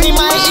 Not in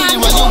my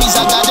hero, you is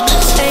a God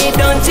bless. Hey,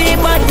 don't see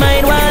but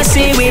mine want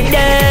see we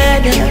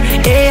dead.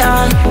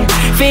 Yeah,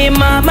 feel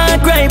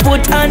mama cry,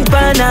 put hand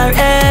pan her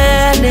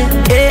head.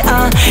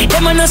 Yeah,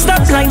 them on no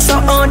stop like so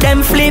on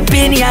them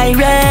flipping yeah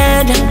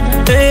red.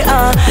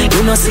 Yeah,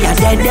 you know see I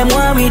dead, them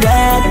want we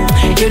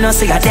dead. You know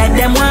see I dead,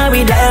 them want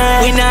we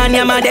dead. We nah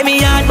nyama them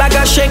yard bag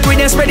a shake, we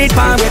them spread it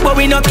pan way. But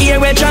we no care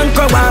where drunk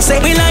or want say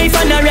we life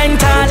on a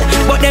rental.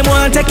 But them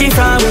want take it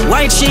from we.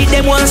 White sheet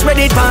them want spread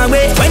it pan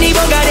way. When he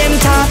bugger them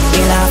talk,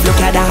 we laugh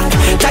look at that.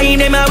 Tying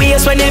them a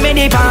waist when them in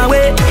the pan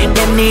way.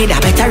 Them need a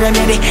better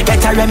remedy,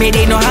 better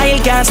remedy. No high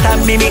can't stop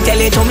me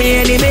tell it to me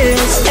enemies.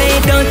 Hey,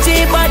 don't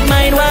see but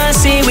mine want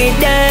see we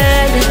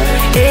dead.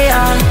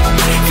 Yeah,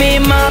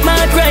 feel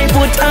mama cry,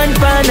 put hand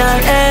pan her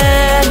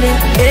head.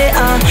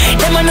 Yeah,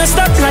 them on no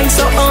stop like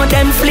so on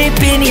them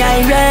flipping yeah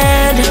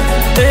red.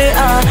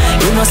 Yeah,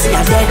 you know see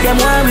I dead, them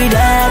want we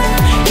dead.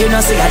 You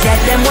know see I dead,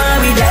 them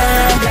want we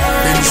dead.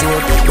 In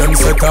short, them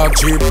say talk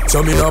cheap,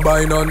 so me no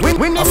buy none. I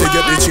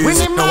forget the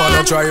cheese, no one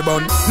no try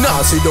bun.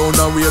 Nah, sit down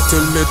and wait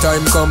till me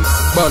time come.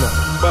 Banner.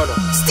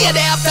 Stay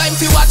there, have time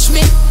to watch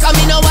me. Come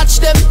me no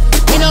watch them.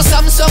 Me no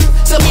Samsung,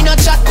 so me no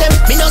chat them.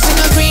 Me no see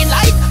no green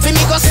light, for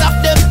me go stop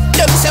them.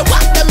 Them say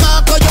whack them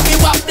marker, you fi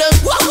whack them.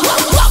 Whack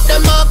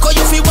them marker,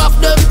 you fi whack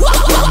them.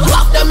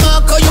 Whack them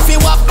marker, you fi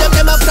whack them.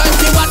 Them have time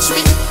to watch me,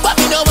 but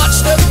me no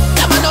watch them.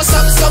 Them a no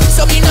Samsung,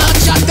 so me no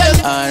chat them.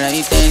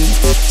 Alright then,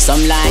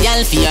 some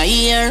loyal for your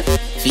ear,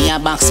 for your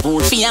box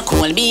food, for your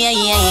cold beer,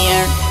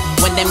 yeah.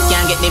 When them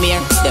can't get them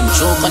here, them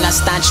choke on a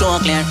start show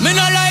clear. Me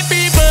no like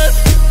people.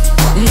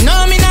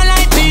 No, me not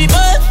like people.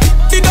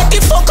 The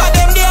dirty fucker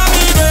them they are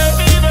evil.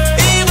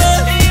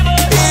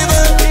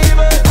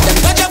 Them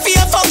got you for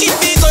your fucking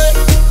people.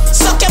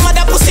 Suck your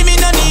mother pussy, me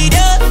no need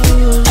ya.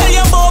 Tell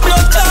your boy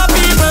blood clot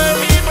people.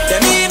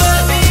 Them evil.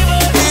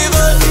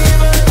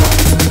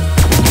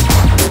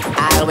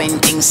 All when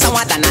things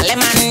sour than a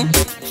lemon.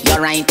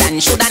 You're right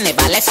and shoulda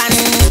never left on.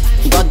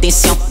 Got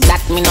this you, that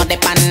me no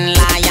depend.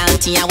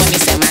 Loyalty when me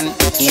say man.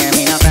 Hear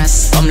me no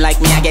cross. Come like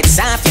me I get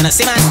soft, you know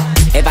see man.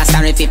 Ever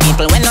sorry for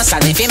people when no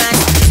sorry for man.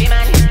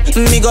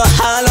 Me go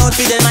all out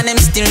for them and them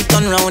still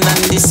turn round.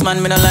 And this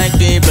man me no like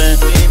people.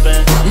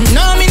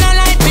 No me no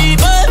like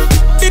people.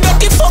 The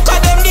dirty fucker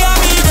them they are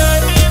evil.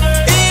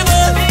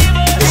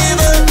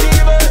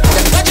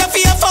 Them got you for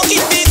your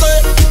fucking people.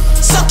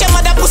 Suck your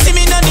mother pussy,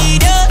 me no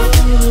need ya.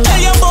 Tell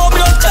your boy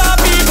blood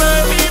clot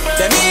people.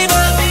 Them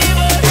evil.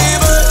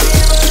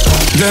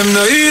 Them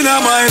no in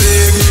my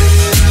league.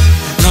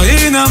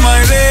 inna my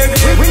leg.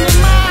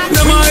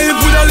 Them a help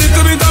with a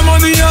little bit of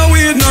money and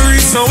weed, no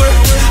reach nowhere.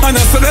 And I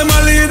say them a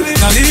lead,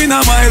 not inna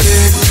my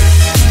leg.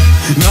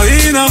 No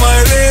inna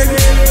my leg.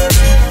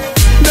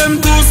 Them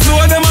too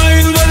slow, them a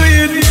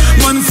invalid.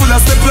 Man full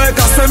of step like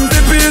a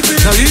centipede.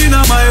 No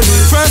inna my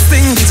leg. First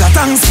thing, bitch, a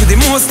thanks for the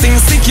most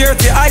things.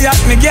 Security, I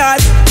at me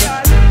guard.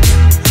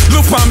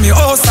 Look on me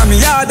house and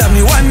me yard and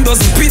me 1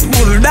 dozen pit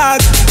bull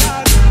dog.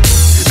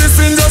 This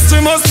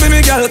industry must be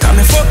me girl, cause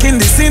me fucking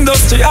this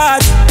industry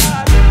hard.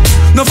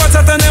 No fat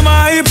chat and them a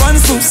hype and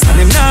soups, and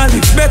them nah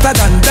live better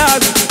than dog.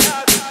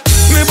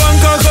 Me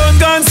bank account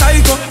gone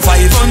psycho,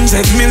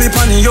 500 million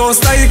on the house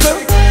cycle.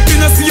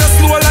 You know see your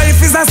slow life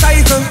is a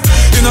cycle.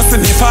 You know see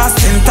me fast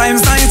 10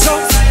 times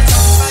nitro.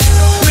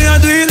 Me a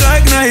do it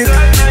like night.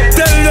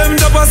 Tell them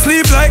to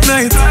sleep like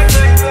night.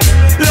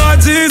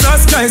 Lord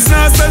Jesus Christ,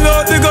 now sell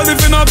out the gun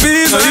if you no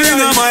peace. No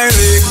inna my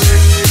leg.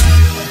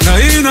 No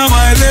inna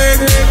my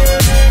leg.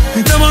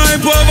 Them a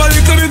hype over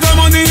little bit of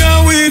money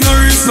and we no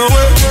reach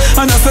nowhere.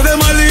 And I say them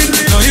a lead.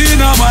 No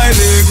inna my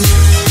leg.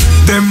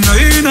 Them no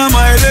inna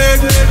my leg.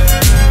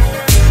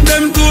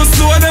 Them too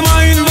slow, them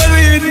a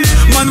invalid.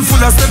 Man full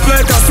of step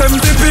like a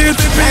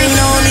centipede. Right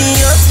now me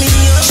up,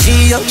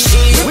 she up.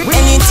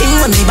 Anything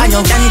when me buy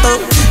your canto.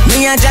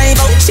 Me a drive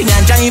out, she a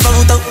drive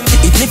out.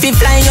 If you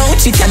fly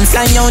out, she can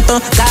fly out.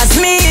 Cause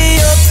me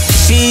up,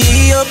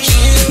 she up.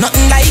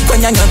 Nothing like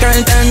when your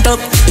girl turned up.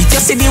 If you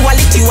see the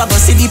wallet, you a go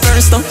see the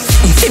purse.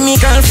 If me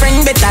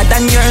girlfriend better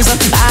than yours.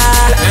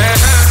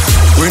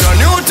 We no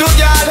new to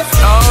y'all,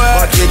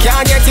 but we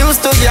can't get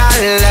used to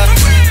y'all.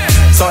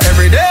 So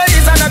every day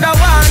is another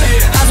one.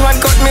 As one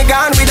cut me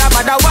gone with a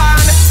better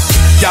one.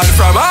 Y'all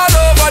from all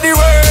over the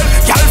world,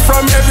 y'all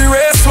from every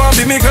race want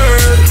be me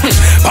girl.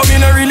 But me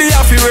no really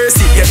have to race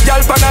it, get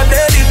y'all on a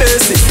daily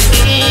basis.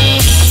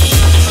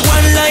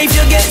 One life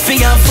you get for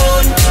your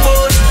phone.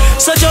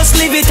 So just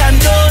leave it and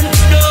done.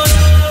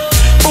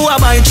 Who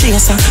am I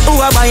chaser?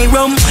 Who am I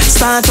rum?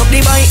 Start up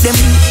the bike them.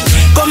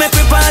 Come make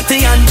we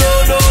party and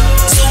do.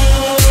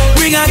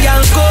 Bring a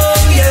girl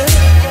come, yeah.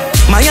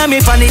 Miami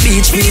from the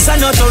beach, visa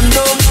not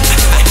undone.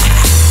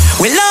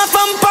 We laugh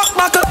and pop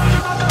back up.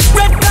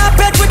 Red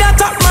carpet with a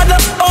top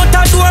model. Out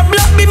a door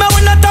block, be my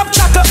one a top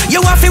chatter.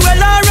 You have to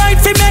well alright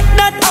fi make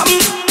that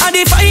happen. And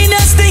the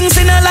finest things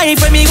in a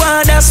life when me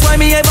want, that's why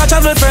me ever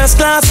travel first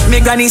class. Me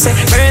granny say,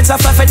 birds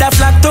of a feather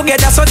flock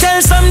together. So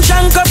tell some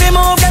junk up him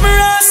move them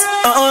ass.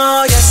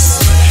 Oh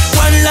yes.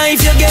 One life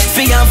you get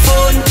for your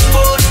phone.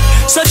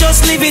 So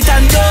just leave it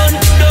and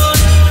done.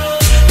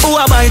 Who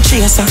am I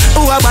chaser?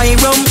 Who am I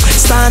rum?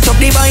 Start up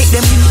the bike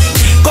them.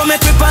 Come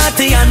make we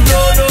party and do.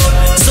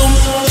 Zoom.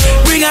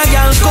 Bring a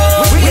girl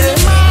come, yeah.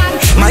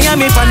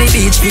 Miami from the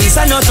beach,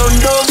 visa not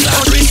undone.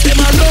 Wrist them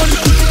a run.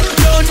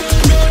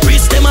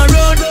 Wrist them a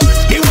run.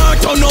 The war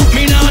turn up,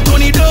 me not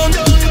turn it down.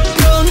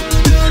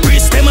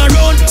 Wrist them a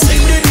run.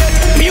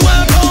 Me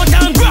walk out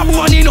and grab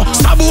one, you know.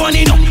 Stab one,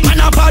 you know.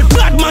 Man a bad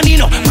man, you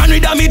know. Man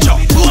with a me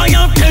job. Boy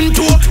and 10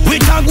 2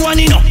 with a one,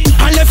 you know.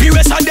 And left the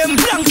rest of them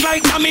blank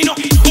like domino.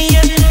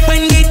 Yeah.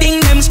 When they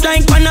think them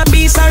strike on a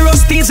piece of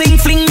rusty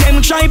zinc, fling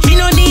them tripe. You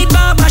no need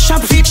barber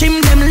shop, fetch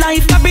him them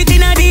life. Cap it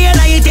in a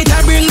daylight, it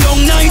a bring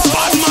down nice.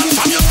 Bad man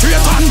from your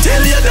straight until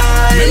you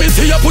die. Let me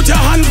see you put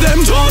your hands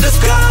them to the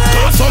sky.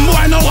 Cause some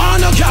boy no want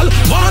no gal.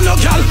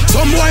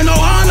 Some boy no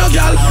want no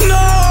gal.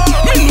 No,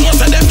 me know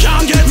say them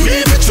can't get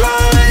me to try.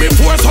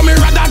 Before some me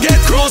rather get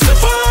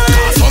crucified.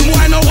 Cause some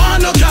boy no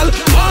want no gal.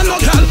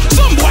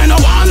 Some boy no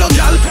want no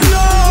gal. No,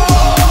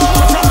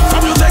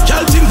 from you take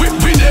gal thing with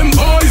them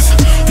boys.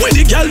 When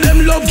the gal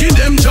them love give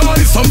them joy.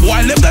 Some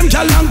boy left them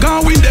gal and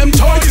gone with them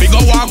toys. We go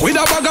walk with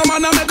a bag of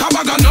man and make a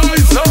bag of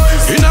noise.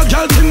 In a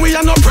gal thing we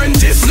are no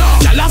apprentice.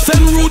 Gal a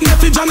send rude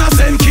message and a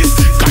send kiss.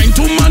 Kind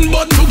to man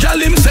but to gal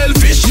him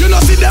selfish. You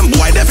know see them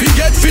boy they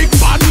get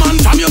fixed. Bad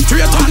man from your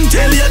straight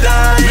until you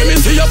die. Let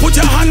me see you put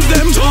your hands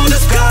them to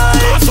the sky.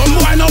 Cause some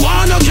boy no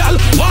want no gal.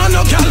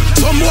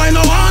 Some boy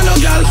no want no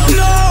gal.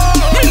 No,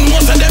 me know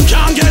say them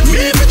can't get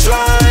me to try.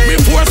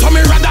 Before some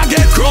me rather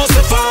get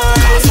crucified.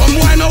 Cause some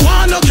boy no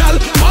want no gal.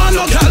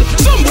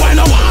 Some boy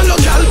no want no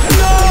gal. No.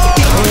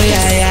 Oh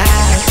yeah.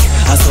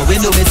 So we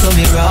do it so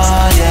me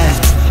run,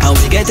 yeah. And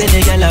we get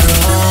any girl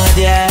around,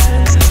 yeah.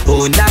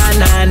 Oh na.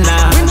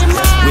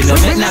 We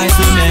don't make nice,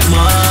 we make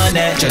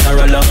money.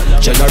 General road.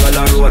 General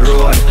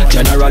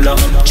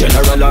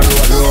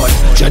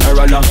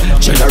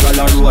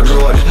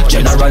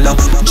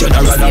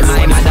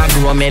my mother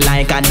grow me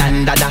like a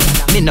dandada.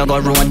 Me no go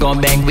road, go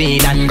beg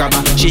weed and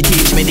grabber. She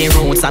teach me the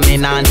roots and me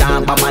nah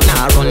talk. But man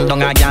nah run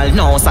down a girl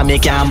no, so me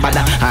can't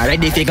bother.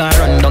 Already figure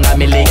run down $1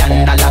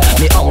 million.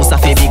 Me house a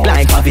fi big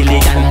like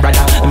pavilion,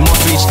 brother.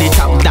 Must reach the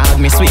top dog,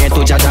 me swear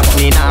to Jaja.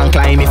 Me nah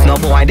climb if no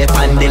boy dey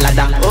on the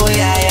ladder. Oh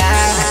yeah.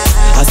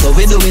 So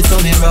we do it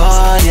so me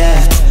run,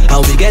 yeah.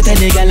 And we get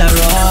any girl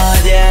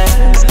around, yeah.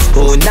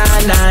 Oh na.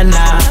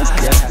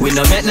 We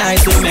no make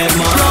nice, we make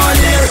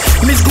money.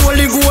 Miss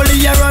Goalie,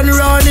 you run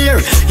round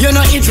here. You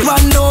know it's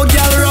one no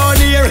girl round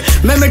here.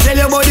 Let me tell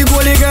you about the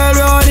goalie girl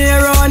round here.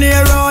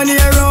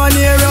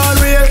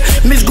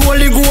 Miss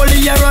Goalie,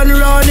 you run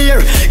round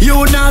here.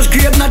 You not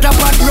scrape, not a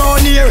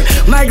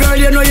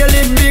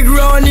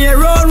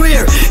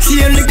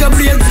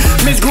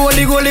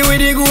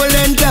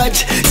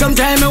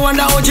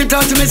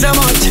touch me so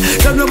much.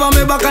 Drop me on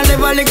me back and live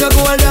a little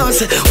cold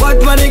dance.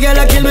 What funny girl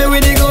a kill me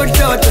with the good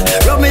touch.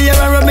 Rub me here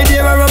and rub me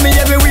there and rub me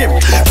everywhere.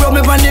 Rub me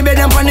on the bed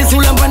and on the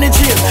stool and on the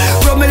chair.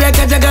 Rub me like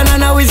a jacket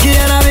and a whiskey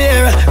and a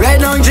beer. Right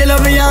now she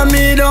love me and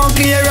me don't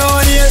care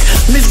round here.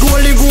 Miss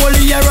Goldie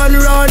you run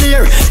round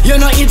here.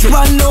 You know it's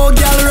one no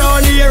girl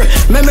round here.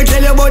 Let me tell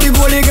you about the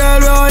Goldie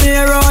girl round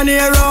here, round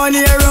here, round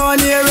here,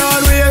 round here,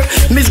 round here.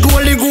 Miss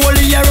Goldie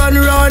you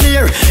run round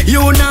here.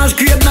 You not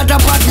scrape not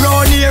a pot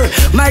round here.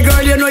 My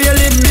girl you know you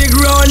live big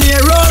round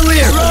here, round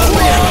here, round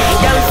here.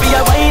 Girl be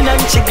a wine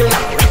and jiggle,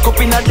 cock up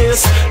in a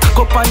this, cock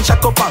up and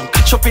jack up and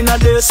catch up in a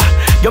this.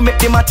 You make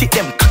them a tick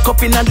them, cock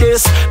up in a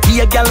this. Be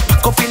a girl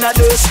pack up in a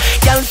this.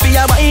 Girl be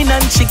a wine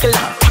and jiggle,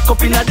 cock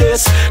up in a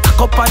this,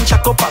 cock up and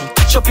jack up and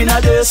catch up in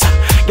a this.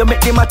 You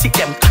make them a tick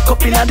them, cock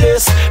up in a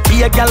this.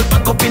 Be a girl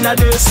pack up in a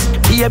this.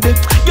 Baby,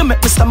 you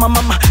make me stand my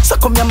mama, so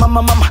come your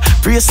mama,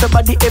 brace your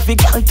body every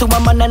girl to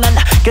mama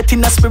nanana. Get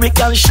in a spirit,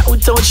 girl, shout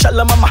out,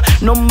 shala mama,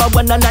 number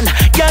one nanana.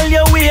 Girl,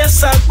 your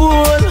waist are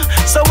cool,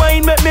 so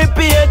wine make me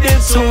pay the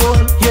toll.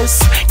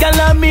 Yes,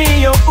 girl, I'm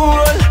me your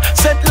own,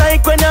 set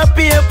like when a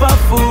paper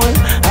full.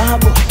 Ah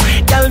boy,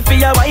 girl, for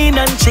your wine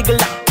and jiggle,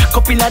 cock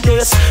up in a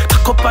this,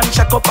 cock up and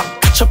jack up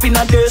and catch up in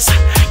a this.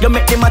 You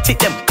make them a tick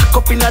them, cock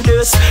up in a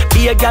this.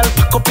 Be a girl,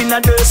 cock up in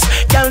a this.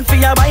 Girl, for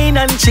your wine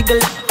and jiggle,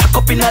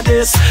 cock up in a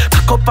this,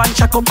 cock up and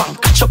jack up and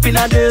catch up in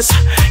a this.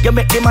 You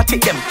make them a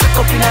tick them,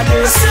 cock up in a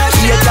this.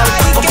 Be a girl,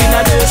 cock up in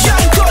a this.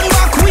 Girl, turn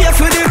back way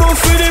for the boof,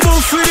 for the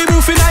boof, for the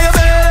boof in your bed.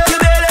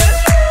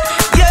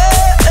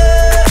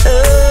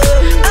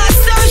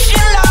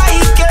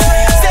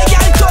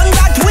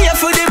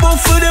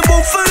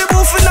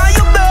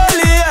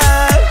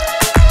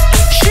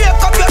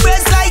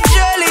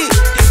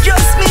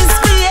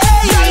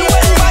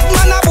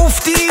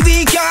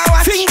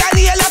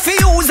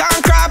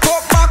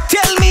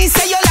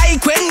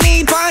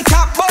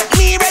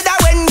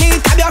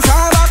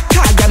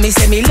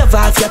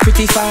 You're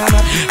pretty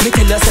farmer. Me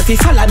tell her if you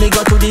follow me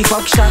go to the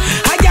fuck shop.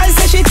 A girl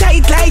say she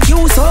tight like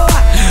you so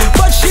hot,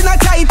 but she not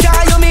tight,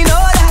 you me know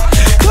that.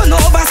 Turn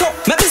over so,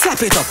 let me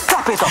slap it up.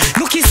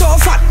 Looky so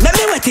fat, let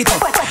me wet it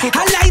up. A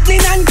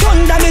lightning and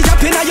thunder me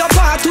dropping on your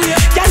pathway.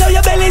 Girl, know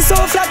your belly so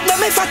flat, let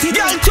me fat it.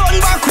 Girl, turn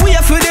back way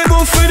for the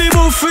boof, for the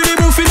boof, for the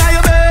boof in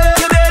your bed.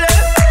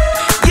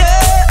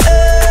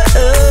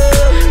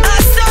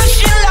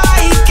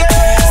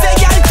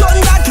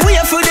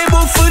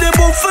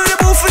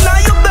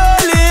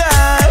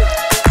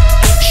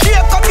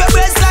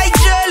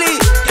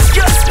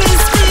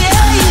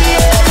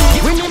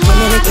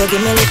 Give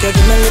me a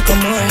little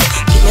more.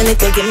 Give me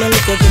a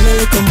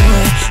little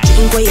more.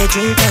 Drink while you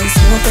drink and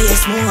smoke while you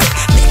smoke.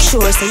 Make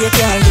sure so you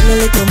can give me a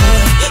little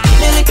more. Give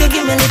me a little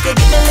more. Give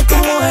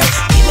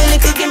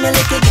me a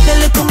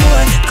little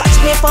more. Catch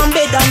me up on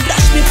bed and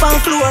dash me on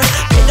floor.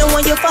 Me don't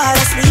want you fall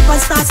asleep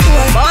and start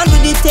score. Born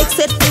with the text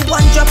set for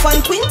one drop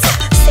and quint.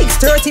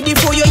 6:30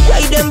 before you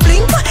eye them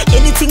blink.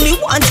 Anything me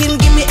wanting,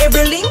 give me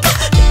every link.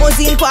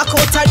 Limousine park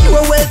out a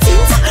door well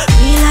tint.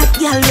 Real hot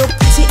girl look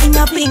pretty in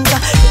a blinker.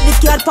 The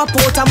card pop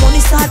out a money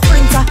start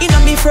printer. In a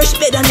me fresh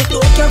bed and it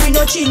don't carry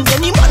no chin.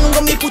 Any man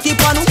go me put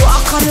it on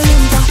walk on the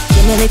limber.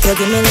 Give me a little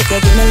more.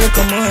 Give me a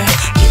little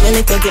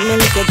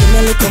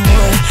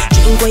more.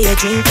 Drink while you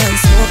drink and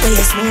smoke while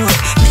you smoke.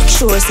 Make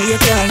sure so you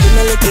can give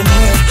me a little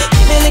more.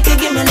 Give me a little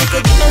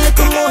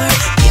more.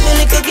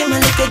 Give me a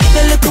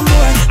little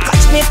more.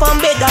 Catch me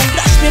on bed and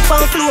dash me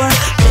on floor.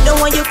 Me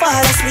don't want you fall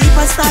asleep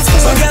and start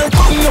score. So girl,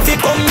 come for the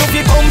bun.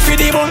 Come for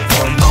the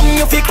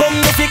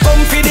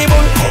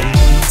bun.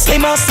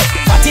 Slim as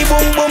fatty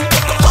boom boom.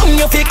 Come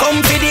for the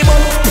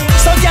bun.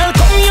 So girl,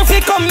 come for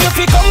the bun.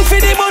 Come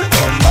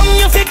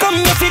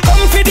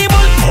for the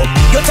bun.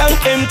 Your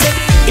tank empty,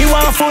 you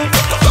want full.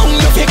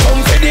 Come for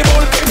the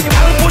bun.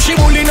 Girl, push the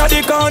bull inna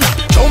the corner.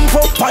 Jump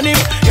up on him.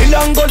 He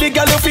long go the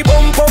girl if he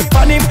bump up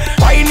on him.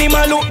 Wine him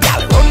a look,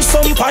 girl, run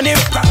some on him.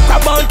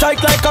 Grab on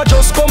tight like a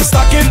just come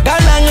stacking. Girl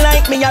long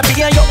like me a be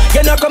you.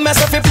 You know come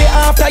yourself if play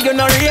after you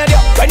no radio.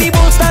 When the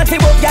bull start fi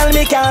buck, girl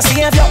me can't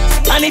save you.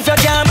 And if you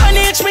can't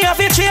manage me, I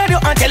fi trade you.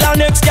 Until our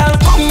next girl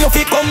come for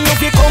the bull.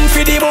 Come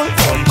for the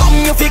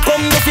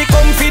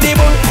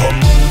bull.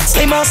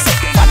 Slim as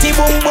fatty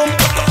boom boom.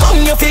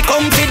 Come for the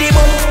bull.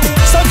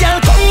 So girl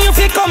come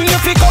for the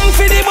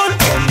bull.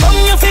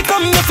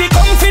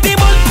 Come for the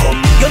bull.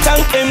 Your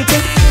tank empty,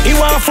 you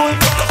want full.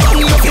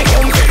 Come for the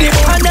bull.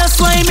 And that's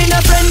why me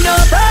no friend no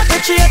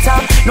perpetrator.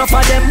 No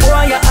for them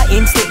boy you a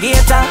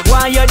instigator.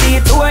 Why you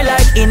detour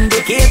like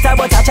indicator,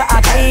 but I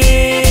a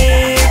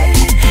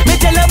me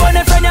tell you about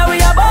the friend you we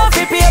about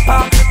the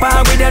paper.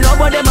 Par with you know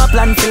but them a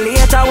plan for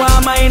later.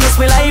 One minus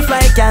me life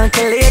like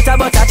calculator,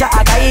 but I a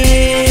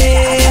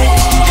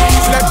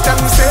Let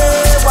them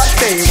say what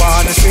they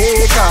wanna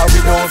say, cause we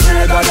don't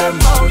fear of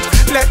them out.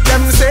 Let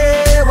them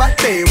say what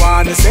they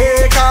wanna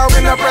say, cause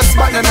we no press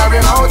button in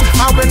our mouth.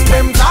 And when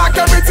them talk,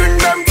 everything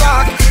them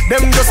talk,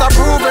 them just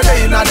approve it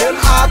in a them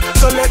heart.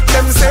 So let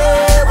them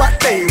say what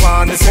they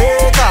wanna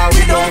say, cause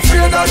we don't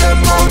fear of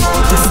them out.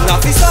 Listen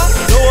officer,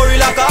 don't worry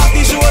like half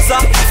the show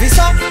sir.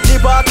 Officer, the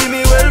party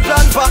me well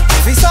planned for.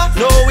 Officer,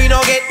 no we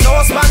no get no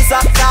no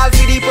sponsor. Call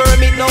for the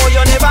permit, no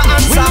you never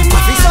answer.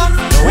 Officer,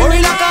 no worry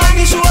like all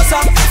the show,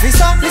 sir.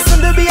 Officer, listen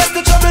to BS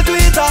the trouble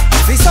Twitter.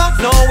 Officer,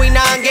 no we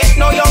not get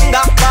no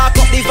younger. Park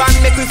up the van,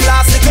 make we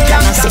flash the you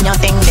no see your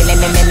thing,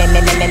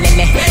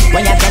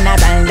 when you turn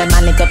around, them a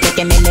little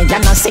picking in it. You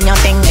no see your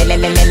thing,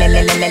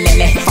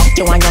 fuck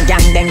you and your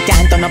gang, them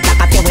can't turn up like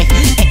a few.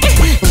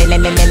 We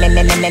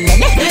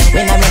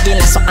no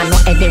regular, so I know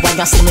everywhere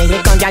you see me. You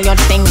go your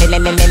thing,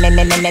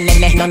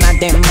 none of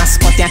them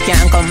mascot you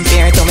can't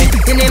compare to me.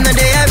 The name of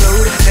the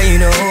road, you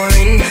know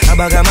boring. A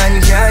bag of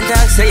man can't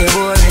talk, say you're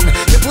boring.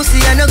 Your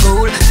pussy and a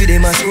goal, for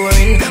them a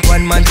scoring.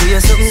 One man to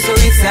your something, so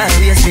it's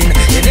always been.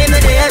 The name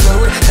of the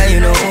road, you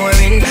know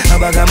boring. A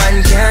bag of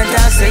man can't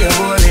talk, say you're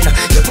boring.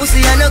 Your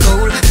pussy and a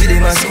goal, for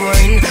them a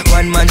scoring.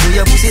 One man to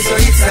your pussy, so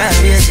it's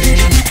always been.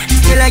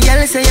 Kill a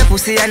girl, say your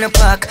pussy and a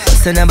pack.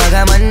 So no bag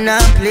of man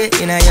not play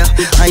in a ya.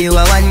 And you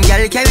a one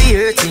girl carry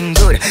your thing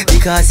good,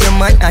 because your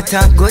man a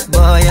talk good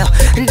boy.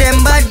 And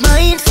them bad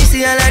mind, you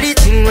see all of the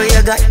thing where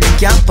you got. Them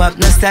can't pop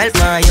no style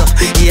for you.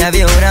 You have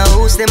your own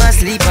house, them a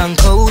sleep on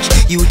couch.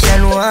 You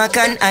can walk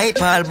and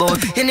eyeball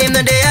bout. Your name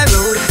no day a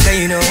road, cause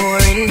you know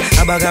boring.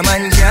 A bag of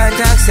man can't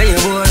talk, say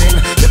you're boring.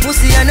 The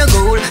pussy and a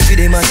goal, for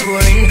them a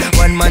scoring.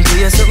 One man to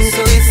your something,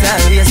 so it's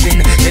always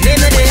been. Your name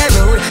no day a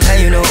road,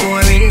 cause you know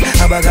boring.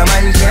 A bag of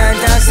man can't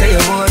talk, say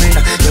you're boring.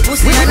 The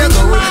pussy and a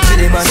goal, for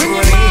them a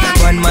scoring.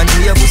 One man to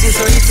your pussy,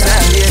 so it's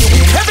always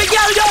been. Every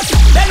girl just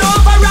bend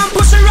over and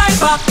push it right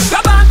back.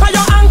 Grab on for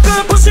your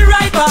ankle, push it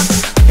right back.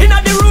 Inna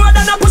the road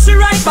and I push it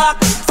right back.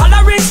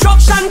 Follow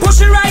instruction,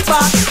 push it right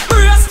back.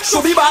 Brace,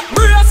 should be back,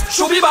 brace,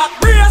 should be back,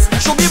 brace,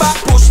 should be back,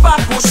 push back,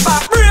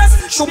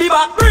 brace, should be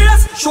back,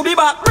 brace, should be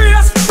back,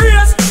 brace,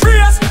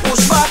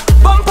 push back.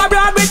 Bumper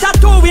broad with a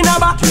two in a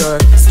back.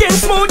 Skin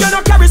smooth, you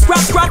no carry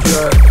scratch.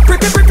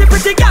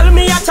 Pretty girl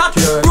me a chat.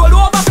 Roll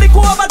over, flick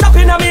over, tap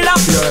in a me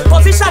lap.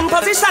 Position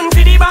for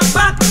the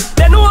back.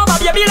 Then over,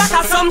 baby like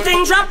a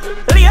something drop.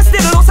 Lace the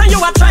loose and you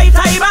a try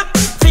tie back.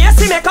 Face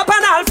the makeup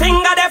and all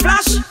finger they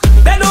flash.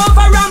 Then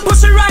over and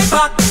push it right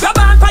back. Grab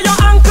on for your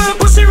ankle,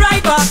 push it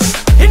right back.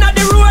 Inna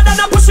the road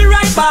and I push it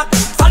right back.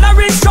 Follow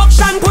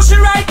instruction, push it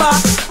right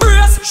back.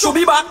 Brace, should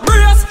be back,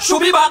 brace,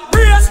 should be back,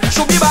 brace,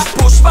 should be back,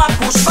 push back,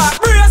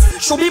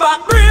 brace, should be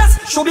back, brace,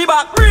 should be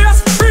back,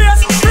 brace,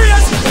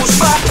 push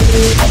back.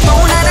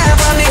 Phone and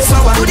have a mix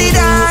flower, do the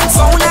dance.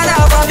 Phone and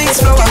have a mix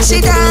flower, she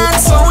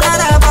dance. Phone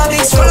and have a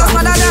mix flower,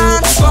 mother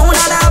dance. Phone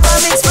and have a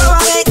mix flower,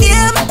 make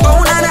him.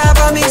 Phone and have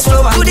a mix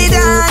flower, do the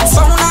dance.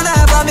 Phone and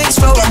have a mix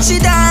flower, she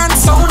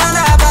dance. Phone and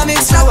have a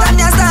mix flower, and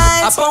your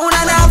style. A phone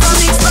and have a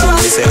mix flower.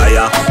 They say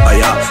higher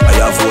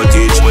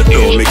voltage.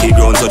 Don't make it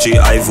ground such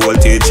a high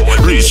voltage.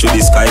 Reach to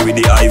the sky with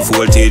the high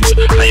voltage.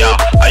 Higher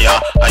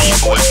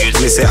voltage.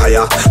 They say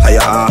higher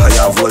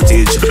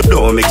voltage.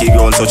 Don't make it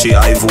ground such a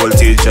high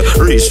voltage.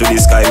 Reach to the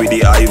sky with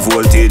the high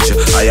voltage.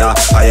 Higher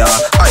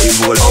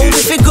voltage. Oh,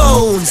 if it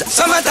goes.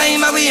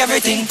 Summertime are we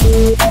everything.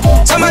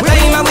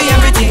 Summertime are we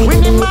everything.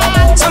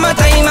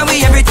 Summertime are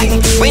we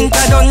everything.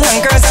 Winter done and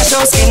girls are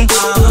show skin.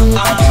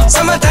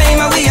 Summertime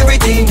are we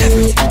everything.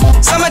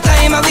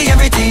 Summertime are we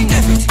everything.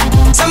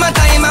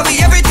 Summertime are we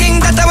everything.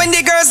 That's when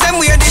the girls them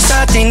wear the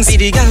short things.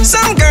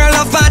 Some girl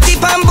love party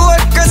pan board.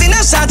 Girls in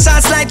a short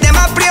shots like them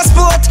a play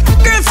sport.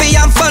 Girl fi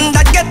have fun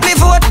that get me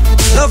vote.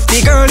 Love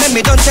the girl let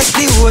me don't check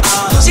the vote.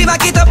 She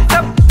back it up,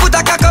 put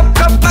a cock up.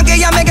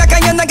 Maggie and mega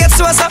can you not get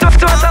so.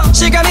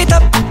 She grab it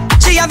up,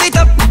 she have it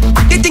up.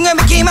 The thing when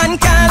me came and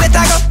can't let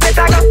her go.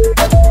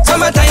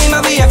 Summertime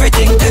are we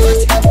everything.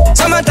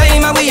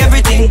 Summertime are we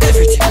everything.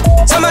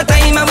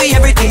 Summertime are we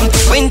everything.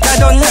 Winter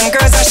done and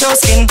girls are show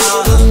skin.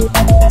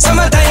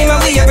 Summertime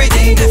are we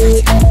everything.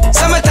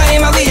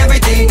 Summertime are we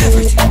everything.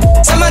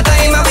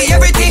 Summertime are we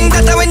everything.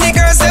 That's when the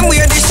girls them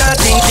wear the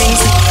starting things.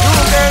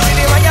 You girl with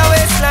the wire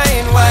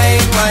waistline,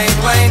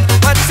 wine.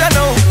 What you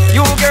know?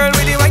 You girl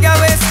with the wire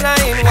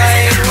waistline,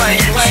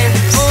 wine.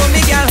 Oh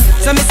me girl,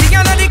 so me see you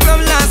at the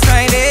club last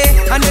Friday,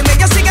 and they make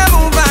you sing a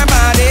move her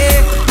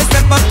body. Me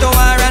step up to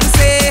her and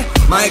say,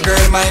 my girl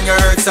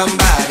hurt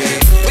somebody.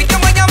 With your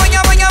wire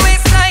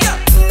waistline,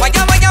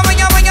 wire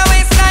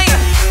waistline.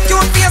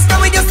 Cute face now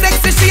with your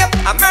sexy shape,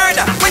 a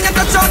murder. When you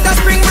touch out that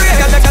spring break,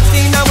 girl you got it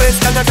in a waist,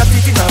 girl you got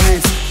it in a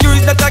waist. You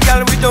is not a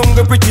girl with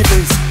hungry pretty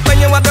face. When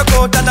you have your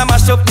coat and I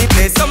mash up the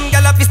place, some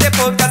girl have to step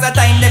out 'cause the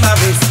time them a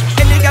race.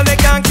 Any girl they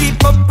can't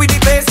keep up with the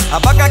pace. A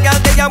bag of girl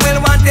they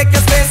will want take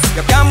your space.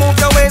 You can't move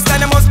your waist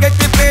and you must get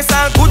the place.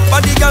 All good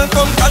body girl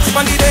come catch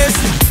on the days.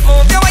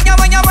 Move your wire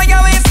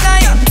waistline,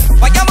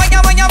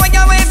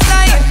 wire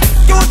waistline.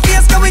 Cute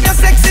face go with your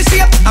sexy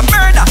shape, a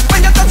murder.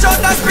 When you touch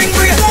out that spring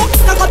break.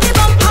 Cock up the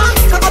bumper,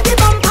 cock up the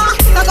bumper,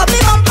 cock up the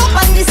bumper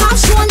on this half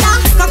shoulder.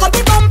 Cock up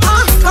the bumper,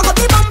 cock up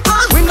the bumper,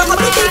 cock up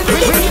the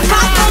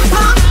fat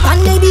bumper.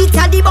 And they beat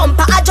at the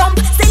bumper, I jump.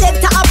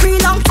 Select a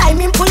pre-long time,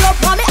 him pull up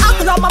on me,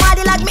 act up my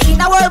body like me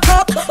in a World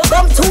Cup.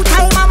 Bump 2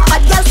 times and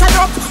bad girls are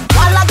rough.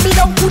 One like me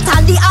don't put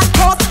on the hard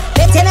cup.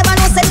 Bet you never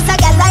know say this a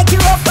girl like you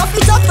rough. Rough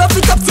it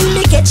up till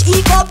me catch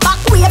E cup. Back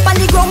way up on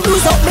the ground,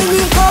 lose up me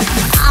knee cup.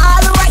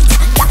 Alright.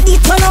 That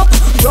it turn up.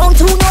 Round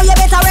 2 now you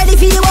better ready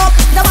for you up.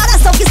 The bother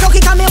sucky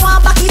can me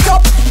want back it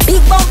up. Big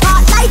bumper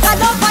like a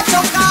dumper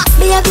chucker.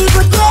 Me a be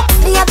good yeah,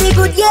 me a be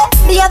good yeah,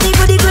 me a be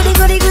goody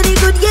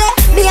yeah.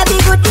 Me a be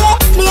good yeah,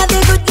 me a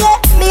be good yeah,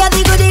 me a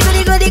be goody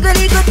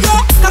yeah.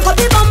 Cock up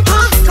the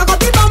bumper, cock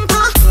up the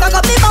bumper, cock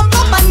up the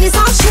bumper, and this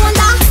on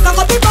shoulder. Cock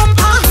up the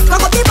bumper,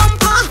 cock up the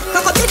bumper,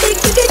 cock up the big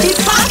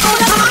part.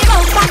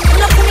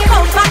 Pull up to me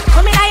bumper,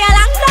 come in a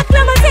long black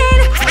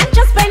limousine and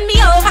just bend me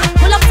over.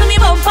 Pull up to me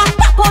bumper,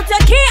 pop out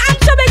your key and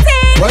shove it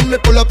in. When me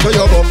pull up to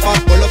your bumper,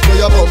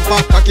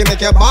 cocky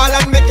make you ball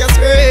and make you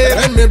scream.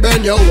 When me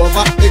bend you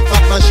over, big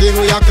fat machine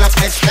with your class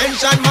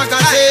extension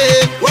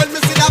magazine. When me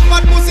see that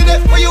fat pussy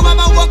there, where you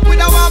mama walk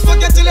with a one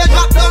forget till you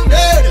drop down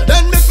dead.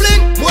 Then me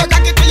fling more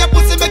cocky to your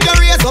pussy, make you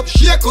raise up,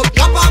 shake up,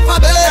 drop off a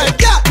bed.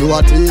 Yeah, you a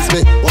tease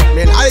me, but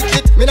me like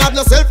it. Me not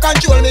no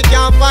self-control, me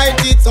can't fight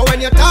it. So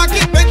when you talk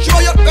it, make sure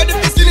you're ready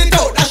to seal it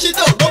out, dash it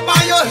out, go by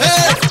your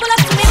head. Pull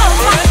up to me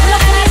bumper, pull up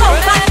to me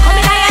bumper, come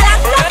in a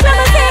long black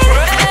limousine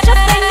and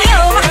just bend me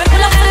over.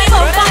 Pull up to me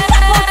bumper,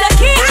 pop out your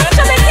key and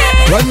shove it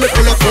in. When me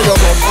pull up to your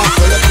bumper,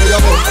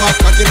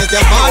 cocky make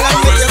you ball and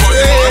make you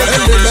scream.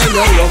 When me bend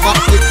you over,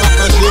 big fat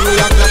machine with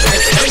your class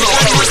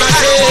extension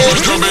magazine.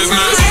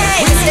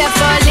 Hey, Mr.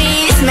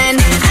 Policeman,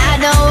 I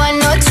don't want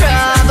no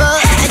trouble.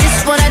 I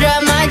just wanna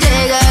drop my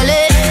jiggle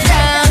it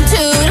down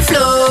to the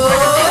floor.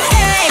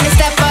 Hey,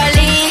 Mr.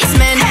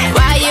 Policeman,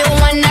 why you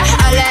wanna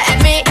holler at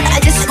me? I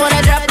just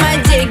wanna drop my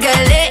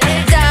jiggle it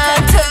down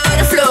to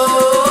the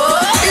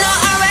floor. No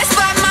arrest,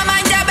 but my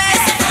mind your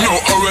best. No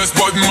arrest,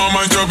 but my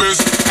mind your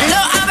best. No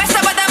arrest,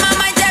 but my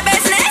mind your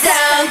business.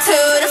 Down to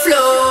the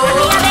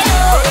floor.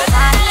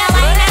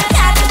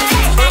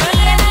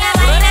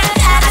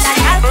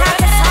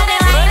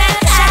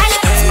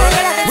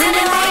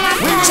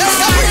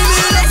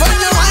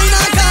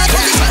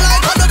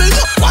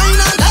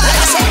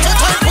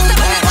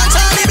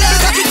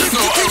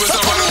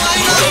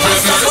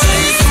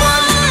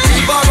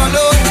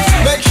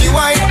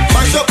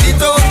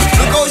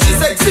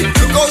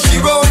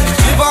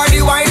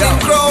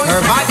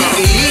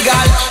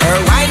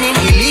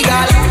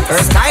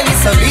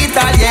 So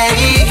lethal,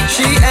 yeah,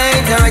 she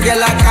ain't a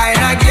regular kind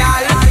of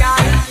girl.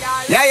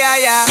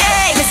 Yeah.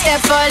 Hey,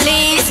 Mr.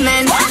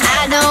 Policeman,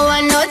 I don't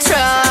want no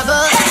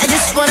trouble. I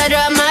just wanna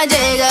drop my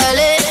jiggle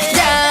it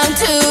down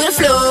to the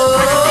floor.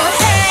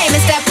 Hey,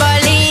 Mr.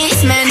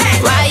 Policeman,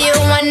 why you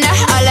wanna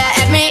holler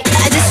at me?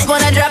 I just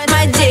wanna drop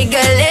my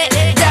jiggle it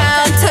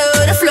down to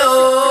the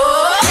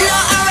floor. No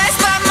arrest,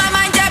 but my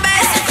mind your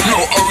best.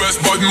 No arrest,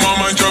 but my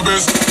mind your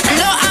best.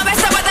 No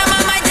arrest, but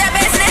my mind your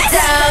business.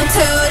 Down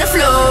to the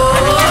floor.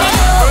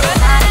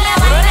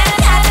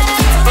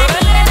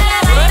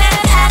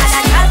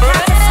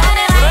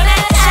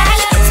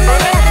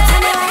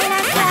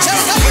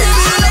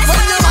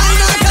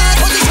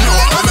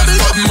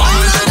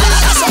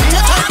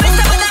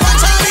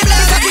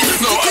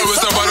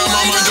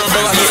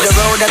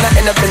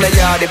 End up in the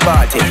yardy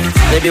party.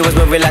 Baby was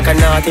moving like a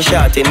naughty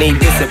shorty. Need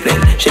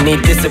discipline, she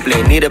need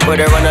discipline. Need to put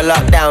her on a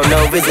lockdown,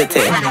 no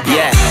visiting.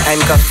 Yeah,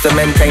 handcuffs to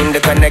maintain the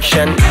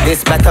connection.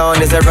 This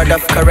baton is a rod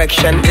of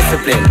correction.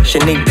 Discipline, she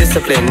need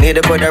discipline. Need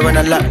to put her on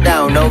a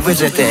lockdown, no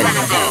visiting.